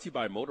 It's brought to you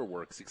by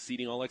Motorworks,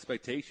 exceeding all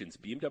expectations.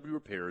 BMW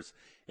repairs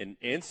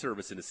and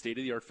service in a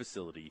state-of-the-art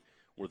facility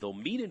where they'll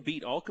meet and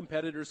beat all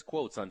competitors'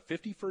 quotes on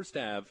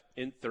 51st Ave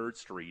and 3rd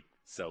Street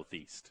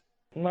Southeast.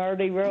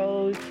 Marty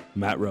Rose.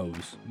 Matt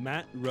Rose.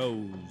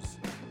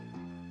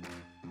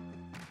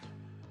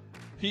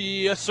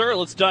 Yes, sir.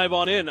 Let's dive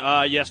on in.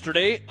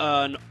 Yesterday,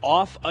 an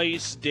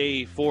off-ice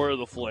day for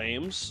the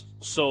Flames,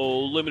 so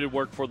limited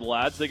work for the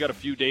lads. They got a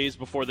few days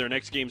before their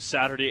next game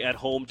Saturday at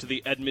home to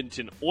the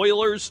Edmonton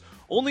Oilers.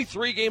 Only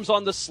 3 games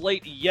on the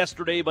slate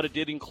yesterday, but it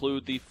did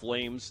include the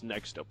Flames'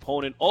 next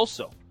opponent.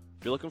 Also,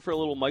 if you're looking for a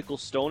little Michael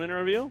Stone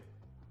interview,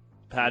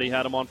 Patty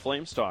had him on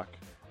Flames Talk.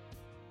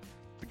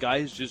 The guy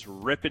is just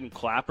ripping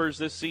clappers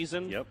this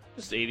season. Yep.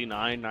 Just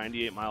 89,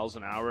 98 miles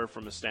an hour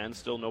from a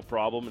standstill, no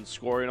problem, and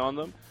scoring on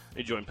them.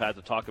 He joined Pat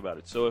to talk about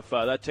it. So if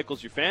that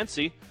tickles your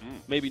fancy,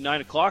 maybe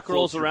 9 o'clock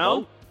rolls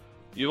around.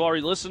 You've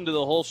already listened to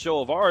the whole show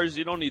of ours.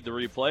 You don't need the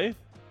replay.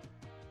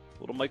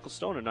 Little Michael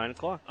Stone at 9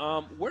 o'clock.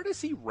 Where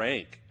does he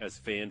rank as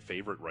fan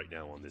favorite right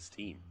now on this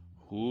team?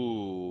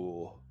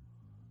 Ooh.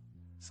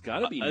 It's got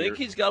to be. I think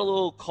he's got a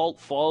little cult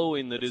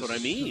following that That's is what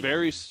I mean.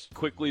 Very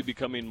quickly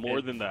becoming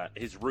more than that.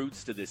 His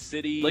roots to this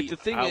city, like the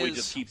thing how he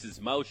just keeps his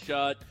mouth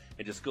shut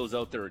and just goes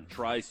out there and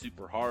tries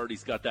super hard.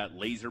 He's got that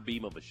laser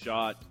beam of a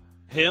shot.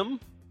 Him,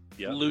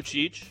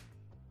 Lucic,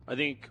 I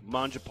think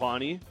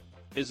Mangiapane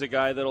is a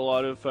guy that a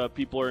lot of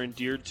people are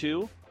endeared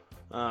to.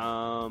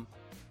 Tanev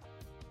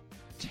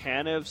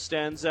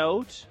stands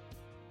out.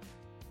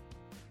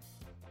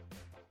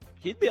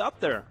 He'd be up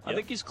there. I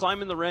think he's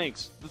climbing the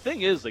ranks. The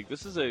thing is,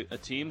 this is a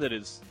team that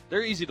is,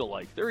 they're easy to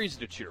like. They're easy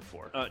to cheer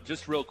for.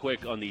 Just real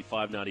quick on the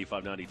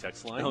 590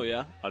 text line. Oh,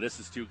 yeah?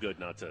 This is too good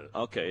not to.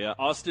 Okay, yeah.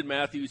 Austin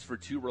Matthews for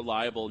 2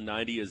 reliable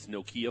 90s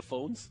Nokia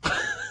phones.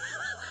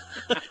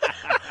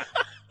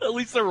 At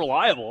least they're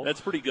reliable.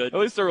 That's pretty good. At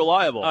least they're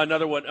reliable.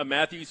 Another one, a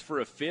Matthews for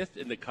a 5th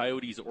and the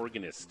Coyotes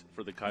organist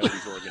for the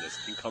Coyotes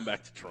organist can come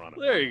back to Toronto.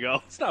 There you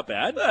go. It's not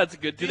bad. That's a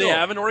good deal. Do they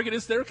have an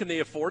organist there? Can they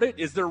afford it?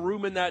 Is there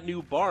room in that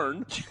new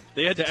barn?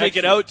 They had to take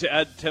it out to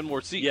add 10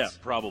 more seats. Yeah,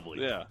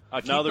 probably. Yeah.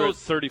 Now they're at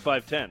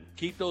 35-10.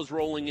 Keep those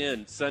rolling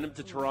in. Send them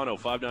to Toronto,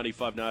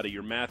 590.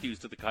 Your Matthews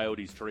to the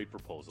Coyotes trade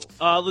proposals.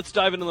 Let's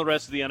dive into the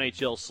rest of the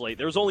NHL slate.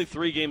 There was only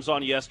 3 games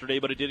on yesterday,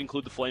 but it did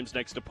include the Flames'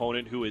 next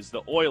opponent, who is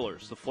the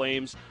Oilers. The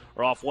Flames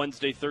are off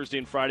Wednesday, Thursday,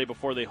 and Friday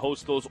before they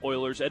host those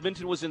Oilers.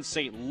 Edmonton was in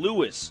St.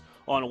 Louis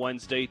on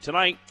Wednesday.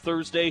 Tonight,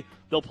 Thursday,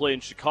 they'll play in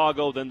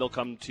Chicago. Then they'll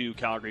come to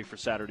Calgary for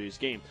Saturday's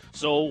game.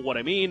 So what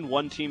I mean,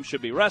 one team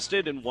should be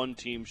rested and one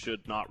team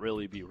should not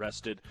really be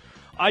rested.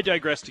 I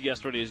digress to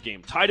yesterday's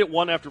game. Tied at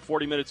 1 after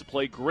 40 minutes of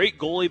play. Great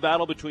goalie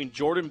battle between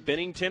Jordan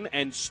Binnington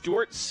and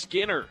Stuart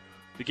Skinner.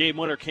 The game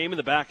winner came in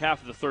the back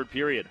half of the third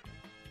period.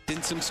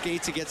 In some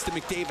skates against the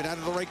McDavid out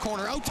of the right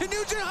corner. Out to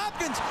Nugent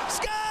Hopkins.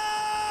 Scores!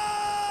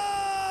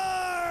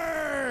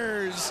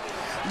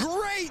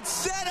 Great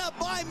setup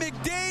by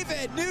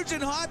McDavid.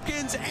 Nugent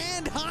Hopkins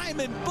and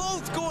Hyman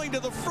both going to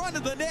the front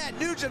of the net.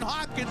 Nugent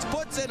Hopkins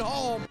puts it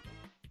home.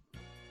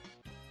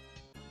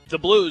 The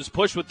Blues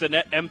pushed with the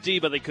net empty,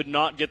 but they could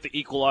not get the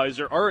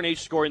equalizer. RNH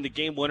scoring the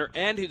game winner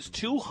and his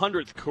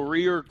 200th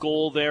career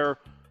goal there.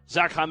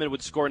 Zach Hyman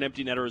would score an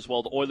empty netter as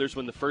well. The Oilers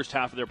win the first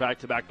half of their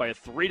back-to-back by a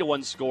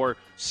 3-1 score.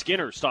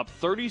 Skinner stopped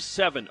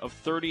 37 of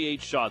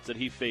 38 shots that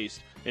he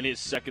faced in his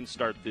second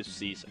start this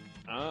season.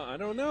 I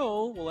don't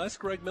know. We'll ask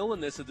Greg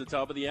Millen this at the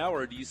top of the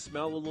hour. Do you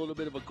smell a little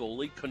bit of a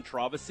goalie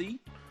controversy?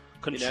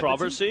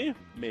 Controversy?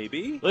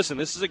 Maybe. Listen,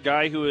 this is a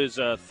guy who is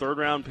a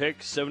third-round pick,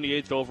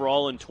 78th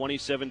overall in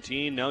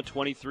 2017, now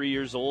 23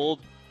 years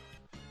old.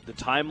 The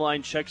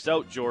timeline checks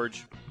out,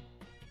 George.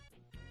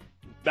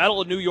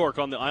 Battle of New York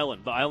on the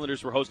island. The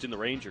Islanders were hosting the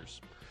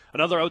Rangers.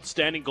 Another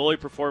outstanding goalie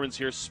performance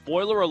here.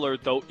 Spoiler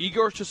alert, though,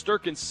 Igor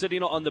Shesterkin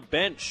sitting on the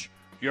bench.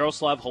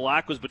 Yaroslav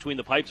Halak was between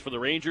the pipes for the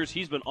Rangers.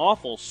 He's been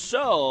awful,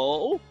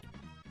 so...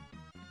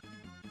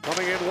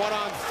 Coming in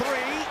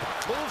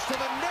 1-on-3, moves to the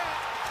net.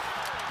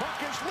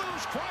 Puck is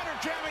loose.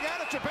 Kreider jamming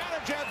out it to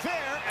Zibanejad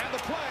there, and the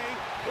play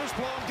was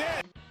blown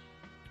dead.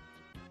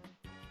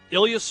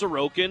 Ilya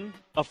Sorokin,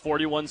 a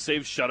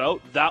 41-save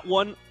shutout. That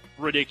one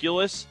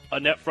ridiculous. A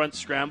net front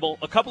scramble.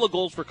 A couple of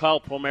goals for Kyle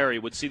Palmieri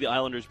would see the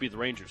Islanders beat the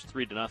Rangers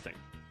 3-0.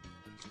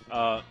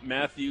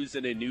 Matthews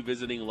in a new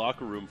visiting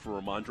locker room for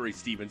Ramondre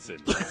Stevenson.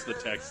 That's the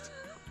text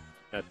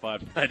at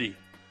 590.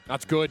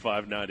 That's good.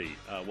 590.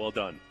 Well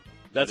done.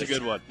 That's a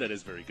good one. That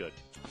is very good.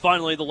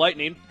 Finally, the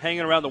Lightning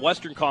hanging around the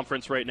Western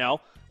Conference right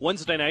now.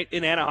 Wednesday night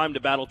in Anaheim to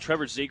battle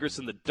Trevor Zegras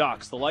and the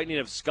Ducks. The Lightning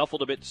have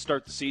scuffled a bit to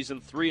start the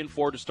season,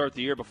 3-4 to start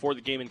the year before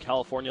the game in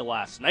California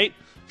last night.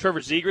 Trevor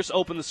Zegras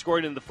opened the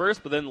scoring in the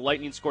first, but then the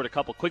Lightning scored a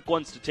couple quick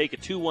ones to take a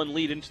 2-1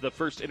 lead into the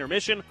first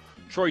intermission.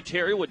 Troy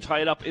Terry would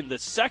tie it up in the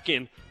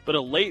second, but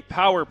a late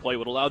power play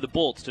would allow the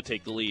Bolts to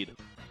take the lead.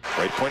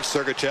 Right point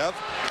Sergachev,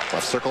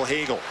 left circle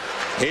Hagel.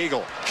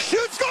 Hagel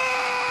shoots, score!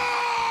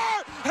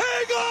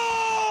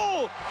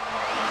 Hagel!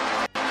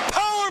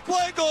 Power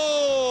play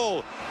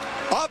goal!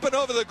 Up and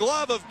over the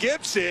glove of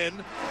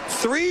Gibson.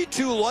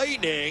 3-2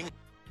 Lightning.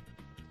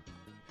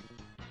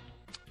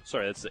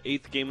 Sorry, that's the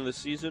 8th game of the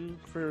season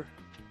for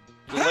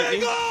the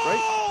Lightning, right?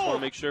 Just want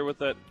to make sure with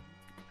that.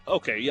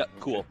 Okay, yeah,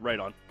 cool, right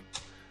on.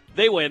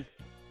 They win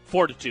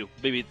 4-2.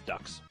 They beat the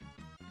Ducks.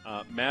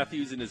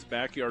 Matthews in his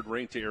backyard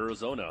rink to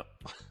Arizona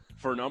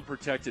for an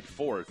unprotected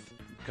fourth.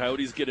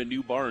 Coyotes get a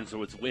new barn,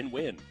 so it's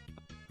win-win.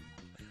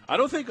 I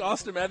don't think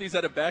Austin Matthews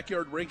had a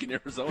backyard rink in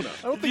Arizona.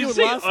 I don't think you it would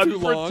say last too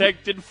long.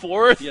 unprotected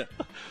fourth?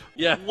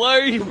 Yeah. Why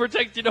are you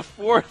protecting a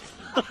fourth?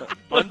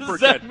 What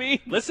does that mean?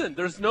 Listen,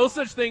 there's no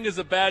such thing as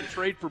a bad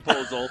trade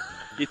proposal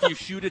if you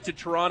shoot it to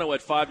Toronto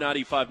at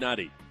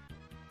 590.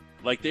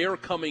 Like, they are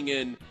coming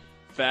in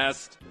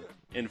fast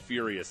and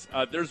furious.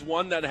 There's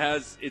one that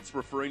it's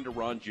referring to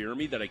Ron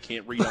Jeremy that I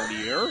can't read on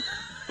the air,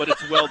 but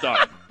it's well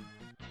done.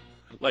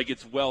 Like,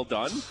 it's well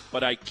done,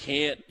 but I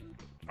can't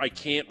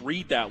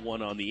read that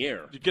one on the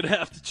air. You're going to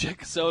have to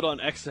check us out on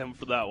XM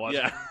for that one.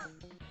 Yeah.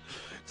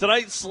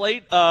 Tonight's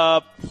slate,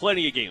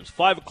 plenty of games.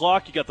 5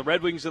 o'clock, you got the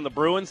Red Wings and the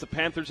Bruins, the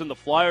Panthers and the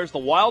Flyers, the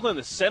Wild and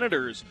the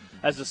Senators,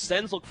 as the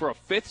Sens look for a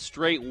 5th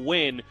straight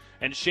win,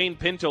 and Shane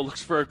Pinto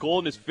looks for a goal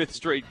in his 5th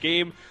straight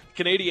game.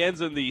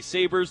 Canadiens and the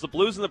Sabres, the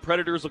Blues and the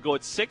Predators will go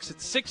at 6. At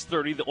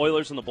 6:30, the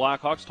Oilers and the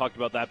Blackhawks, talked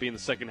about that being the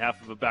second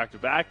half of a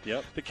back-to-back.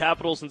 Yep. The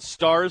Capitals and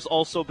Stars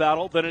also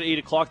battle. Then at 8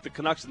 o'clock, the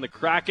Canucks and the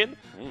Kraken.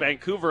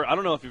 Vancouver, I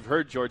don't know if you've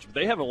heard, George, but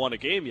they haven't won a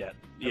game yet.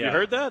 Have you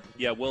heard that?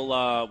 Yeah,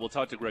 we'll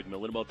talk to Greg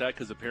Millen about that,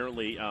 because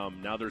apparently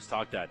now there's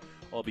talk that,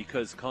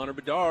 because Connor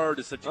Bedard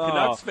is such a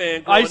Canucks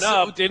fan growing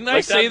up. Didn't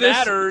I say this?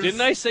 Matters.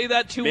 Didn't I say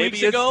that 2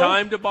 weeks ago? Maybe it's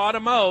time to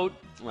bottom out.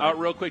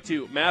 Real quick,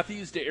 too.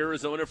 Matthews to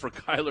Arizona for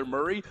Kyler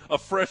Murray. A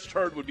fresh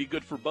start would be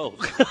good for both.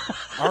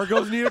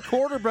 Argos need a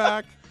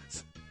quarterback.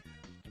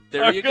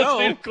 There you go.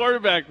 Need a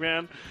quarterback,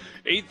 man.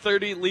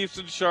 8:30, Leafs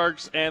and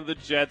Sharks and the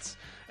Jets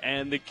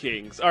and the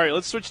Kings. All right,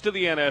 let's switch to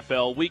the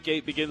NFL. Week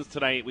 8 begins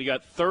tonight. We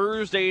got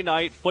Thursday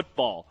night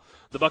football.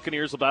 The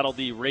Buccaneers will battle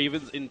the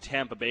Ravens in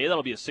Tampa Bay.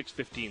 That'll be a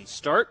 6:15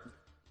 start.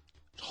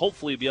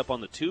 Hopefully be up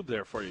on the tube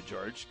there for you,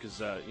 George,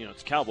 because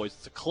it's Cowboys.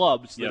 It's a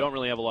club, so they don't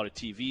really have a lot of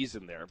TVs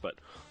in there. But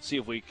see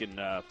if we can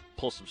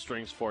pull some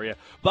strings for you.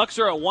 Bucks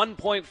are a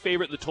 1-point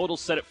favorite. The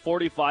total's set at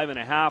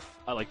 45.5.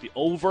 I like the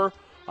over.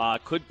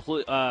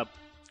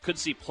 Could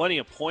see plenty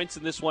of points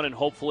in this one, and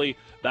hopefully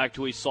back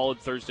to a solid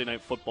Thursday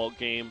night football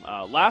game.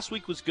 Last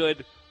week was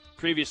good.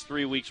 Previous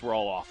 3 weeks were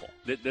all awful.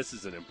 This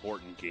is an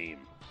important game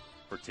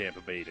for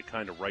Tampa Bay to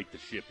kind of right the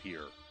ship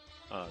here.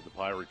 The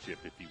pirate ship,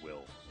 if you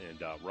will,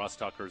 and Ross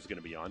Tucker is going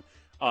to be on.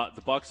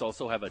 The Bucs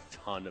also have a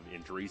ton of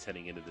injuries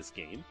heading into this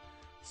game,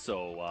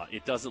 so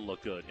it doesn't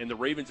look good. And the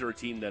Ravens are a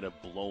team that have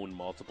blown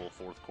multiple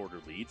fourth-quarter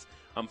leads.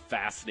 I'm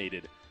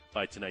fascinated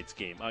by tonight's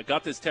game. I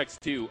got this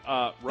text, too.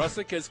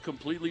 Russick has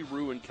completely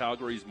ruined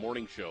Calgary's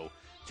morning show.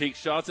 Takes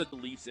shots at the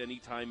Leafs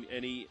anytime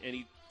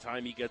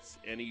he gets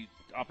any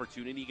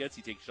opportunity he gets,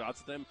 he takes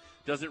shots at them.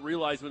 Doesn't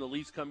realize when the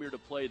Leafs come here to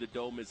play, the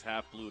dome is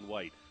half blue and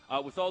white.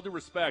 With all due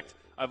respect,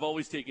 I've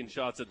always taken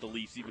shots at the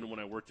Leafs, even when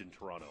I worked in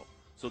Toronto.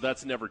 So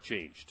that's never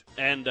changed.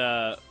 And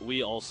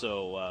we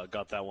also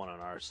got that one on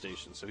our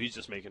station, so he's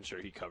just making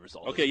sure he covers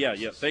all. Okay,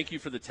 yeah. Thank you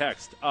for the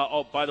text.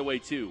 By the way,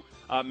 too,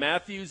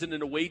 Matthews in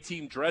an away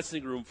team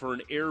dressing room for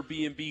an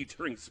Airbnb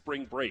during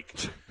spring break.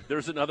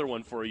 There's another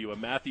one for you, a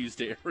Matthews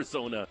to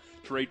Arizona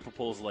trade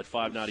proposal at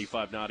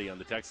 590 on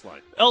the text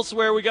line.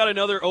 Elsewhere, we got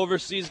another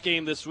overseas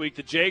game this week.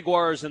 The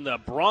Jaguars and the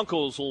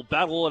Broncos will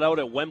battle it out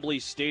at Wembley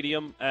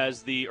Stadium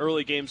as the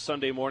early game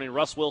Sunday morning.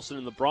 Russ Wilson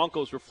and the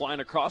Broncos were flying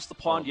across the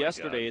pond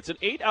yesterday. God. It's an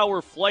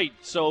 8-hour flight,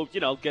 so,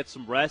 get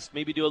some rest,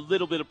 maybe do a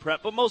little bit of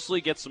prep, but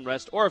mostly get some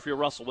rest. Or if you're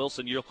Russell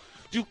Wilson, you'll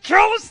do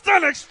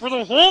calisthenics for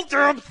the whole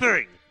damn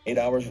thing. 8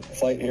 hours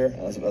flight here.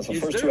 That's the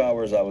first 2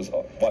 hours I was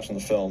watching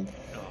the film,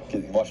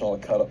 watching all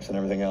the cut-ups and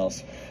everything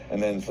else.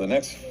 And then for the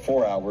next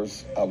 4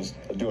 hours, I was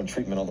doing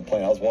treatment on the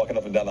plane. I was walking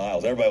up and down the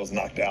aisles. Everybody was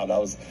knocked out. I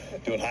was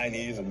doing high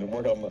knees and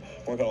working on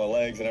my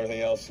legs and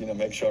everything else,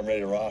 make sure I'm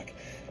ready to rock.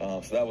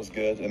 So that was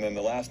good. And then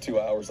the last 2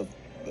 hours,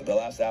 the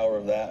last hour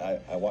of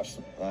that,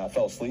 I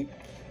fell asleep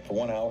for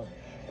 1 hour,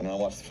 and I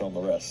watched the film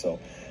the rest. So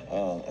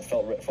I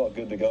felt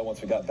good to go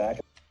once we got back.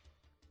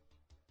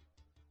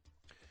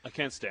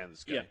 can't stand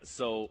this guy. Yeah,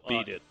 so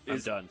beat it. I'm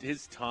done.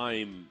 His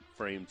time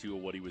frame to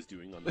what he was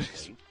doing on the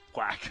plane.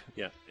 Whack.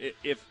 Yeah.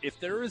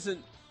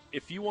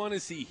 If you want to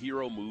see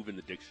hero move in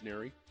the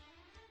dictionary,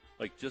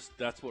 like just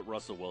that's what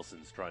Russell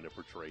Wilson's trying to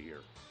portray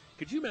here.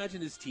 Could you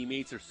imagine his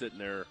teammates are sitting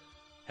there,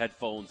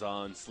 headphones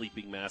on,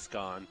 sleeping mask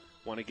on,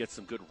 want to get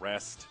some good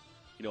rest,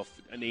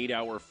 an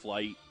 8-hour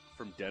flight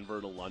from Denver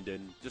to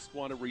London, just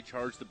want to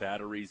recharge the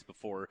batteries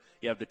before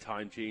you have the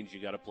time change. You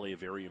got to play a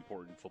very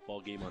important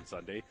football game on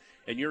Sunday,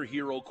 and your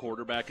hero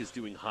quarterback is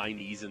doing high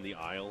knees in the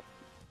aisle.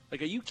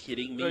 Like, are you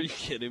kidding me? Are you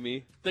kidding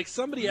me? Like,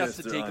 somebody has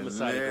to take him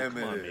aside and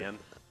go, come on, man.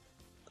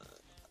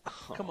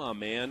 Come on,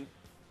 man.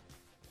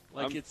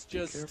 Like, it's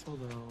just... Careful,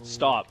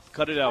 stop.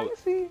 Cut it out.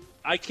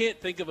 I can't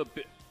think of a...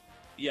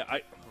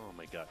 oh,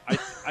 my God.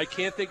 I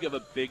can't think of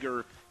a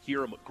bigger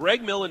hero.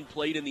 Greg Millen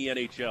played in the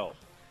NHL.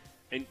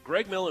 And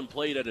Greg Millen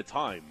played at a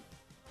time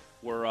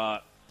where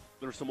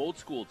there's some old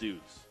school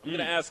dudes. I'm going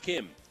to ask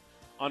him,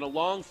 on a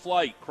long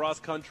flight,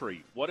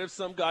 cross-country, what if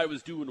some guy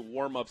was doing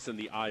warm-ups in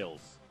the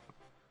aisles?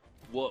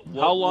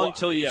 How long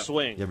till you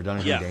swing? You ever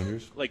done anything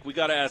dangerous? Like, we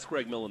got to ask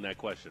Greg Millen that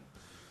question.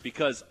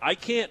 Because I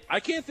can't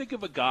think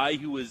of a guy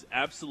who has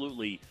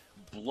absolutely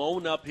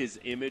blown up his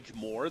image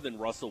more than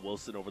Russell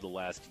Wilson over the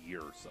last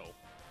year or so.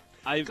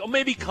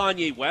 Maybe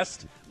Kanye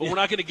West, but we're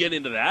not going to get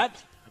into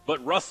that.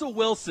 But Russell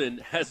Wilson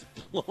has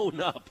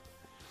blown up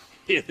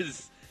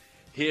his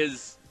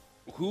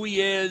who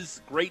he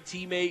is, great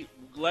teammate,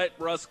 let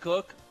Russ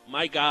cook.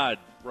 My God,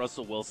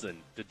 Russell Wilson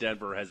to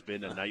Denver has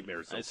been a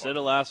nightmare so far. I said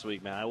it last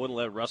week, man. I wouldn't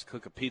let Russ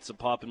cook a pizza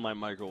pop in my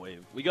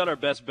microwave. We got our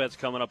best bets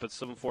coming up at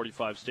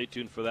 7:45. Stay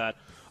tuned for that.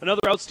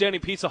 Another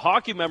outstanding piece of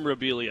hockey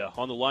memorabilia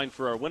on the line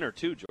for our winner,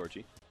 too,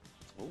 Georgie.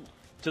 Ooh.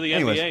 To the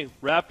NBA,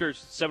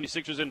 Raptors,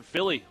 76ers in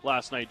Philly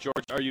last night.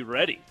 George, are you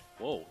ready?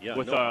 Whoa, yeah.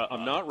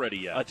 I'm not ready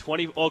yet.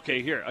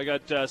 Okay, here. I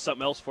got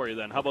something else for you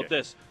then. How about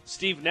this?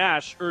 Steve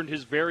Nash earned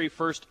his very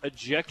first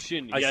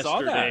ejection yesterday.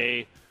 Saw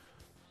that.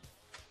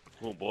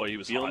 Oh, boy, he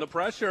was feeling the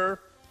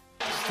pressure.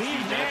 Steve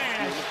Nash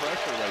feeling the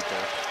pressure right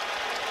there.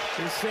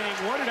 is saying,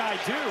 what did I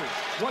do?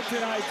 What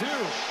did I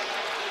do?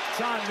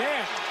 It's on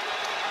them.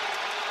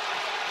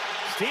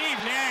 Steve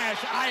Nash,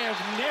 I have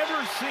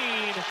never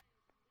seen.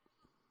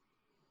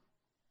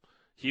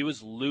 He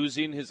was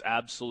losing his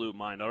absolute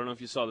mind. I don't know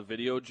if you saw the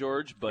video,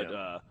 George,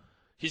 but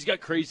he's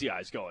got crazy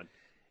eyes going.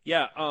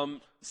 Yeah,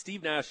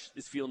 Steve Nash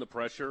is feeling the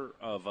pressure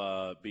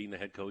of being the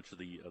head coach of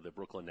the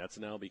Brooklyn Nets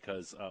now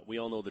because we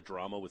all know the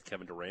drama with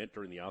Kevin Durant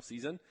during the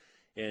offseason.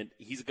 And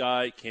he's a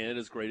guy,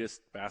 Canada's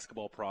greatest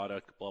basketball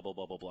product, blah, blah,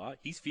 blah, blah, blah.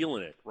 He's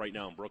feeling it right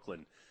now in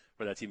Brooklyn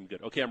for that team.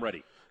 Good. Okay, I'm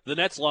ready. The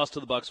Nets lost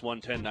to the Bucks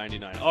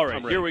 110-99. All right,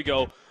 here we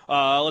go.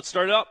 Let's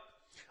start it up.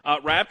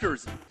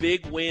 Raptors,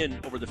 big win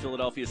over the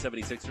Philadelphia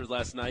 76ers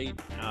last night,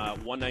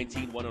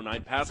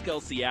 119-109.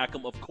 Pascal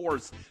Siakam, of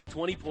course,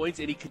 20 points,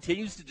 and he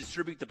continues to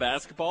distribute the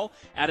basketball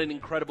at an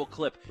incredible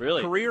clip.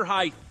 Really? Career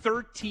high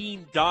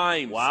 13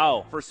 dimes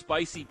for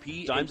Spicy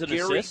P. Dimes and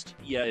assist?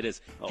 Yeah, it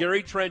is. Oh.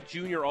 Gary Trent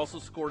Jr. also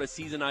scored a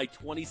season-high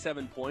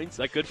 27 points. Is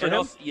that good for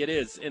him? It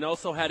is, and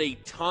also had a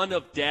ton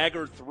of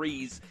dagger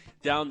threes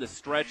down the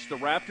stretch. The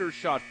Raptors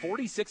shot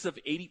 46 of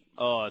 80.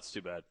 Oh, that's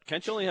too bad.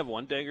 Can't you only have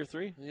one dagger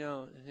three?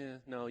 Yeah,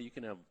 no, you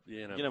can have.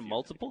 You can have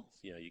multiple?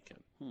 Yeah, you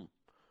can.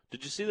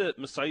 Did you see that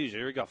Masai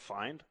Ujiri got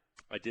fined?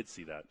 I did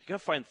see that. He got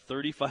fined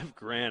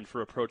 $35,000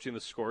 for approaching the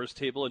scorers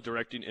table and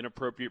directing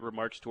inappropriate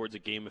remarks towards a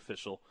game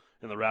official.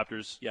 And the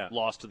Raptors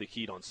lost to the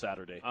Heat on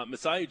Saturday.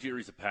 Masai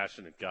Ujiri's a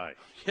passionate guy.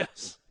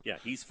 Yes. Yeah,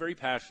 he's very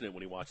passionate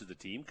when he watches the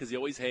team because he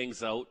always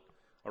hangs out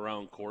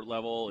around court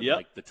level and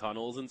like the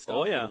tunnels and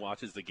stuff and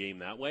watches the game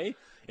that way.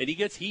 And he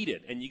gets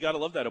heated. And you got to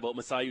love that about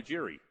Masai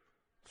Ujiri.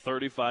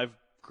 $35,000.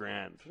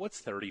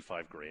 What's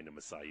 $35,000 to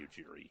Masai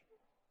Ujiri?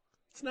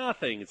 It's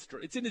nothing.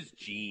 It's in his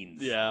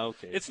genes. Yeah,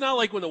 okay. It's not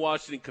like when the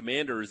Washington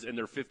Commanders and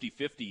their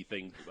 50-50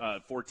 thing,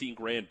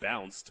 $14,000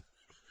 bounced.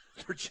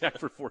 Their check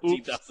for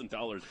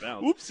 $14,000 bounced.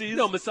 Oopsies.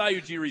 No, Masai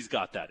Ujiri's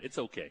got that. It's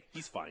okay.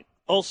 He's fine.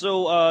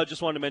 Also,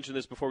 just wanted to mention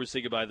this before we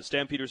say goodbye. The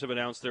Stampeders have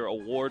announced their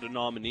award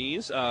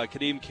nominees.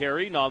 Kadeem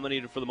Carey,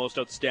 nominated for the most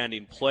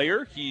outstanding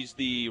player. He's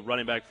the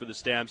running back for the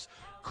Stamps.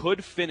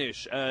 Could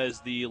finish as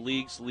the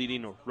league's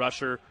leading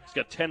rusher. He's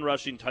got 10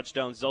 rushing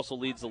touchdowns. He also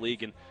leads the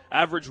league in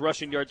average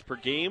rushing yards per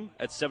game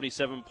at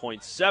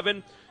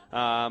 77.7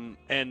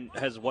 and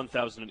has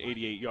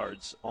 1,088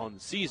 yards on the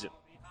season.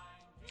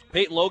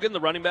 Peyton Logan, the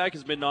running back,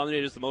 has been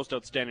nominated as the most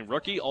outstanding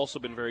rookie, also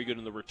been very good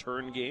in the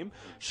return game.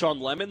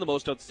 Sean Lemon, the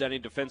most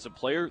outstanding defensive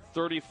player,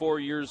 34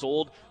 years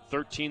old,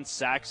 13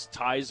 sacks,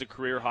 ties a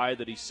career high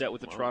that he set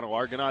with the Toronto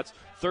Argonauts.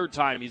 Third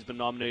time he's been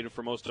nominated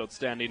for most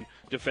outstanding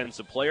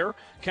defensive player.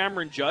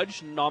 Cameron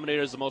Judge,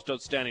 nominated as the most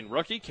outstanding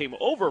rookie, came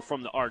over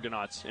from the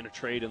Argonauts in a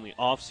trade in the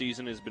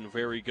offseason, has been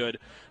very good.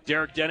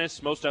 Derek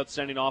Dennis, most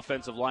outstanding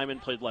offensive lineman,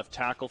 played left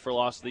tackle for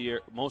most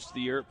of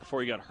the year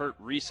before he got hurt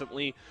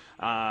recently.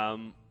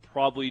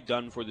 Probably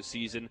done for the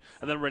season.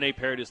 And then Rene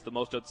Paredes, the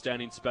most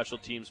outstanding special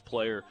teams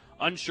player.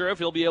 Unsure if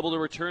he'll be able to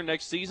return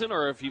next season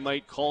or if he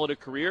might call it a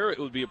career. It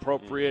would be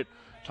appropriate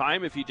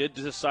time if he did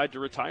decide to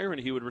retire,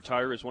 and he would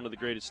retire as one of the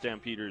greatest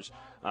Stampeders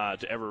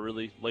to ever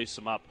really lace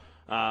them up.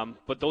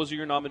 But those are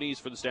your nominees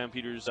for the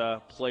Stampeders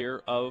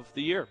Player of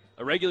the Year.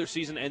 A regular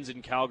season ends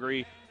in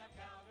Calgary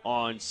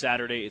on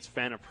Saturday. It's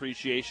Fan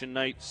Appreciation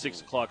Night,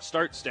 6 o'clock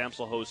start. Stamps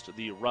will host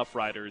the Rough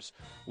Riders.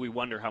 We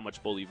wonder how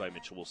much Bo Levi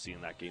Mitchell will see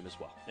in that game as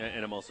well.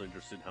 And I'm also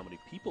interested in how many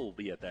people will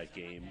be at that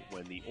game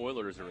when the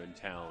Oilers are in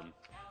town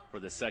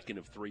for the second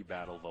of 3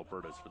 Battle of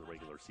Albertas for the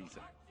regular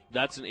season.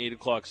 That's an 8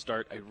 o'clock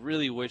start. I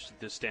really wish that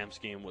this Stamps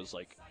game was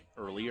like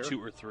earlier,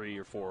 2 or 3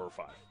 or 4 or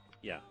 5.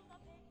 Yeah,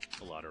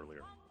 a lot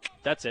earlier.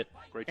 That's it.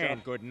 Great job.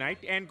 And good night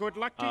and good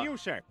luck to you,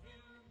 sir.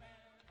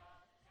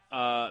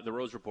 The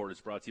Rose Report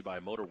is brought to you by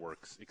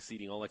Motorworks,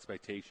 exceeding all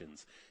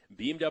expectations.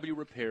 BMW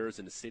repairs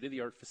in a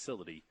state-of-the-art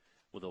facility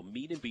where they'll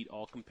meet and beat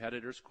all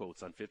competitors'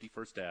 quotes on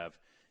 51st Ave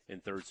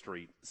and 3rd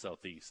Street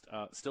Southeast.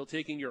 Still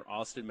taking your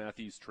Austin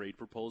Matthews trade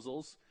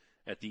proposals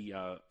at the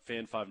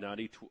Fan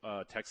 590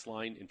 text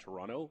line in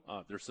Toronto.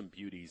 There's some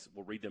beauties.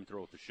 We'll read them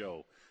throughout the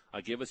show.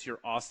 Give us your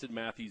Austin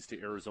Matthews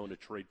to Arizona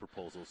trade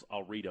proposals.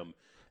 I'll read them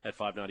at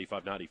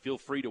 590-590. Feel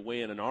free to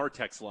weigh in on our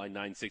text line,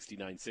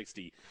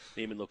 960-960.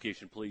 Name and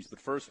location, please. But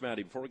first,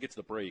 Matty, before we get to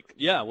the break.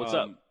 Yeah, what's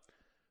up?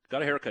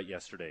 Got a haircut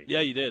yesterday. Yeah,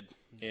 you did.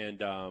 And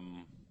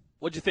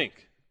what'd you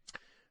think?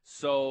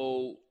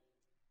 So,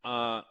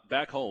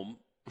 back home,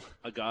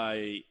 a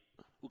guy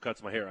who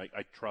cuts my hair,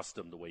 I trust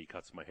him the way he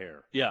cuts my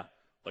hair. Yeah.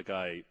 Like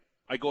I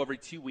go every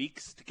 2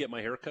 weeks to get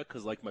my hair cut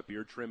because I like my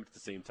beard trimmed at the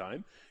same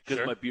time because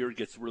Sure. my beard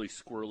gets really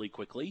squirrely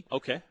quickly.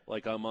 Okay.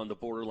 Like I'm on the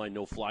borderline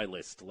no-fly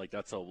list. Like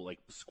that's how like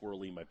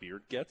squirrely my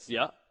beard gets.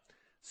 Yeah.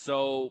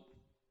 So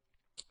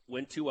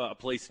went to a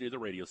place near the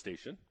radio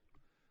station.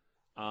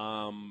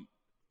 A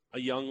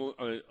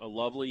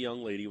lovely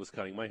young lady was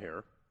cutting my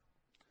hair.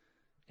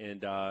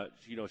 And,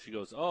 she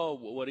goes, "Oh,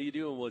 what are you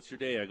doing? What's your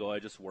day?" I go, "I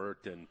just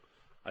worked." And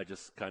I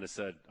just kind of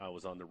said I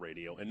was on the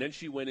radio. And then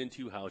she went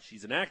into how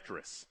she's an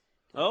actress.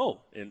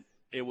 Oh. And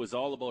it was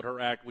all about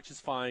her act, which is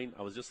fine.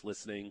 I was just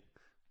listening.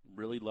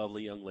 Really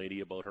lovely young lady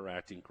about her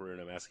acting career,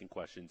 and I'm asking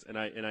questions. And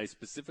I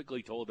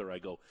specifically told her, I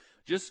go,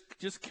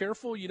 just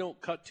careful you don't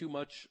cut too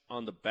much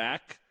on the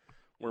back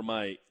where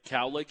my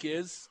cowlick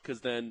is, because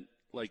then,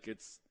 like,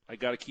 I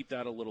got to keep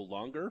that a little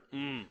longer.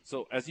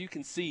 So as you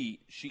can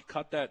see, she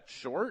cut that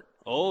short.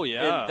 Oh,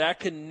 yeah. And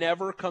that can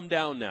never come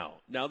down now.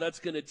 Now that's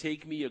going to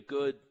take me a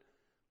good,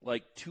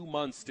 2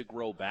 months to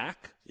grow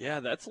back.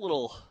 Yeah, that's a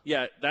little.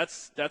 Yeah,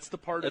 that's the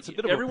part. That's a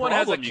bit of everyone a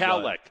has a problem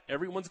cowlick.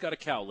 Everyone's got a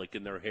cowlick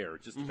in their hair.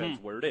 It just depends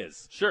where it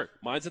is. Sure.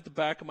 Mine's at the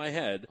back of my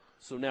head.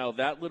 So now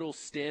that little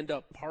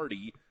stand-up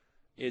party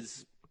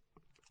is.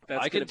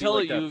 That's I can tell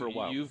like that for a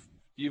while.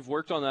 You've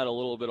worked on that a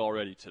little bit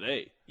already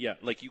today. Yeah,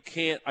 like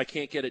I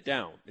can't get it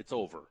down. It's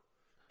over.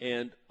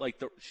 And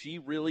she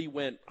really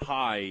went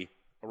high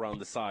around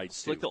the sides.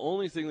 It's like the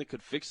only thing that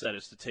could fix that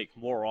is to take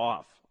more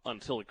off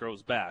until it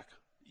grows back.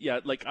 Yeah,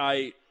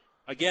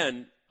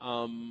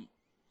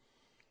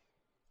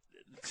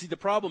 see, the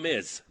problem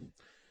is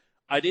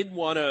I didn't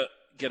want to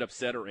get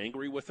upset or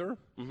angry with her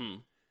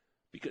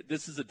because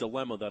this is a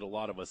dilemma that a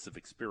lot of us have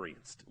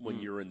experienced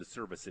when you're in the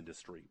service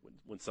industry,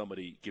 when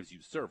somebody gives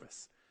you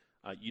service.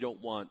 You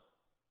don't want,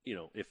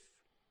 if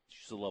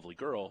she's a lovely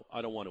girl,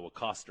 I don't want to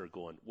accost her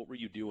going, "What were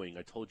you doing?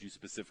 I told you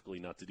specifically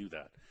not to do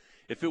that."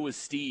 If it was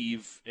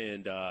Steve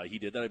and he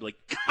did that, I'd be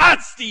like,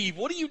 "God, Steve,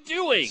 what are you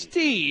doing?"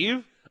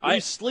 Steve? Are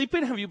you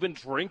sleeping? Have you been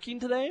drinking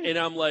today? And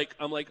I'm like,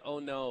 "Oh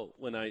no!"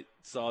 When I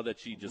saw that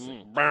she just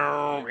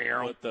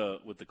with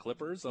the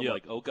clippers, I'm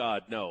like, "Oh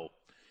God, no!"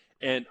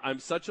 And I'm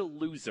such a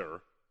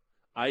loser.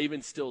 I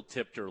even still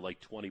tipped her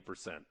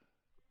 20%.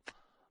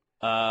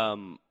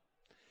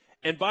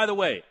 And by the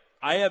way,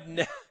 I have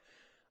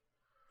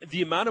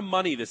the amount of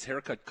money this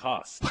haircut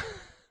cost.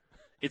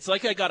 It's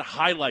like I got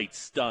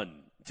highlights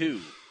done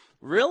too.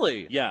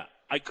 Really? Yeah,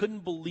 I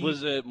couldn't believe.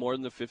 Was it more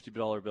than the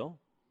 $50 bill?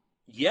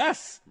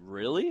 Yes.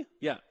 Really?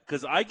 Yeah,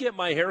 because I get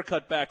my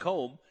haircut back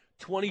home,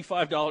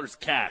 $25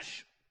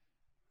 cash.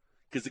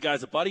 Because the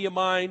guy's a buddy of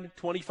mine,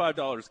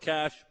 $25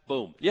 cash,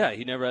 boom. Yeah,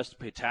 he never has to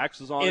pay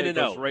taxes on it. It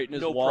goes right in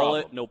his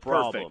wallet, no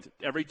problem.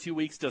 Perfect. Every 2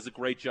 weeks does a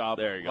great job.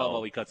 There you go.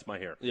 While he cuts my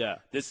hair. Yeah.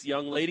 This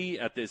young lady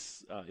at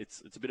this,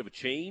 it's a bit of a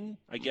chain,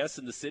 I guess,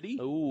 in the city.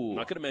 Ooh. I'm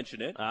not going to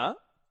mention it.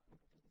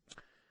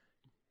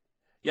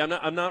 Yeah,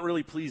 I'm not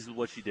really pleased with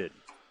what she did.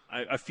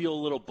 I feel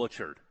a little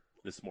butchered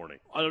this morning.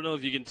 I don't know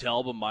if you can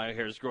tell, but my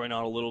hair is growing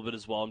out a little bit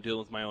as well. I'm dealing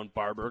with my own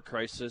barber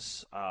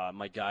crisis.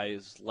 My guy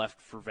is left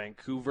for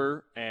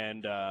Vancouver,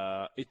 and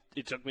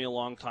it took me a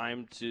long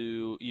time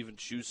to even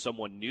choose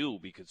someone new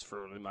because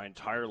for my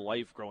entire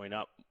life growing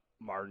up,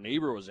 our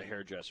neighbor was a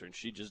hairdresser, and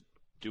she'd just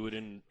do it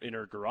in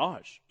her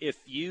garage. If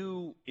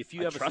you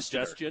have a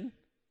suggestion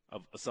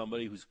of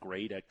somebody who's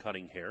great at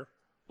cutting hair,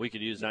 we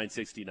could use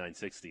 960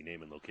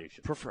 name and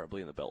location.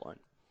 Preferably in the Beltline.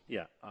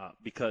 Yeah,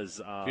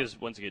 because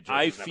once again,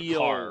 I feel.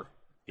 Car,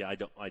 yeah, I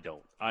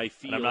don't. I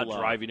feel. And I'm not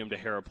driving him to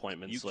hair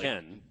appointments. You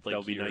can. That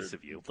would be nice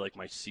of you. Like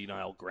my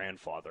senile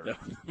grandfather.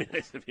 That would be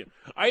nice of you.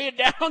 Are you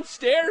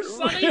downstairs,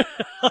 Sonny?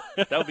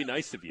 That would be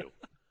nice of you.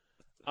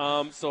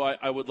 So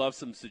I would love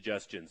some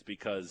suggestions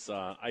because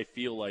I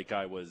feel like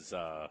I was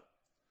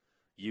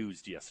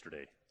used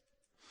yesterday.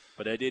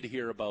 But I did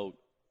hear about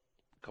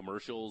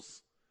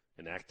commercials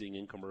and acting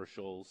in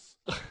commercials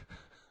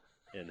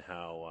and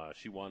how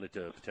she wanted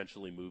to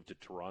potentially move to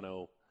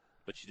Toronto,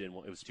 but she didn't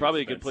want. It was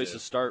probably expensive. A good place to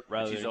start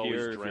rather she's than always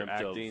here dreamt if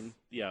you're acting.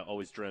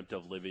 always dreamt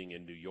of living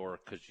in New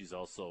York because she's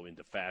also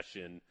into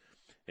fashion,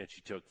 and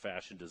she took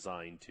fashion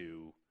design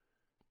too.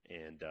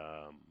 And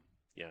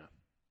yeah.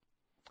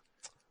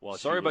 Well,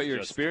 sorry about your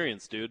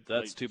experience, dude.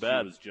 That's too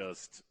bad. She was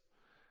just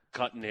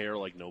cutting hair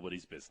like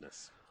nobody's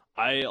business.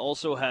 I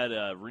also had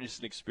a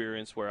recent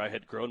experience where I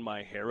had grown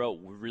my hair out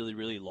really,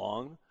 really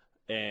long,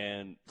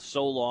 and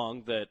so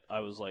long that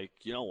I was like,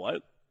 you know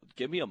what?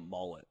 Give me a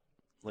mullet.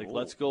 Like,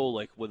 let's go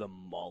like with a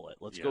mullet.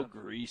 Let's go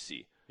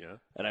greasy. Yeah.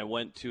 And I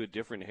went to a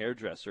different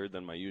hairdresser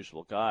than my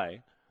usual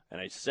guy, and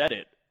I said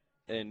it,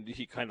 and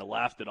he kind of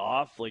laughed it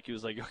off. Like, he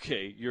was like,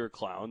 okay, you're a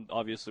clown.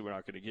 Obviously, we're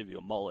not going to give you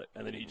a mullet.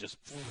 And then he just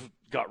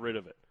got rid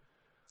of it.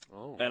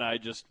 Oh. And I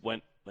just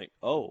went like,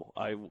 oh,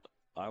 I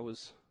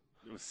was...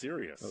 It was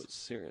serious. Oh, it's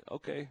serious.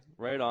 Okay,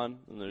 right on.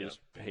 And then just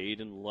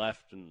paid and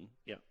left and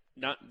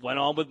went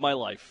on with my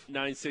life.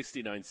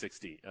 960.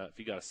 If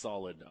you got a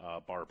solid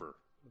barber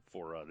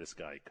for this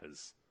guy,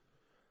 because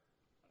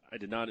I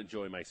did not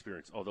enjoy my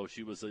experience. Although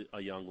she was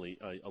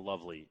a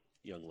lovely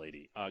young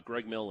lady.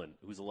 Greg Millen,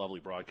 who's a lovely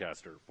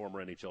broadcaster,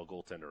 former NHL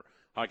goaltender,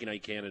 Hockey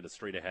Night Canada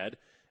straight ahead,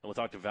 and we'll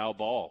talk to Val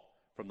Ball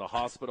from the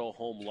Hospital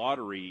Home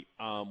Lottery.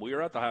 We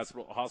are at the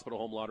Hospital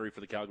Home Lottery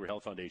for the Calgary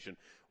Health Foundation.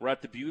 We're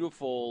at the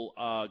beautiful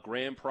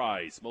grand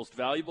prize, most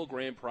valuable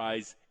grand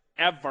prize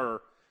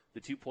ever,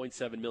 the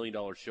 $2.7 million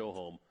show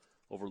home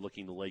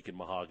overlooking the lake in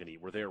Mahogany.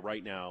 We're there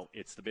right now.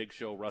 It's the Big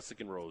Show,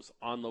 Russick and Rose,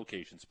 on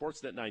location.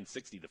 Sportsnet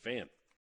 960, The Fan.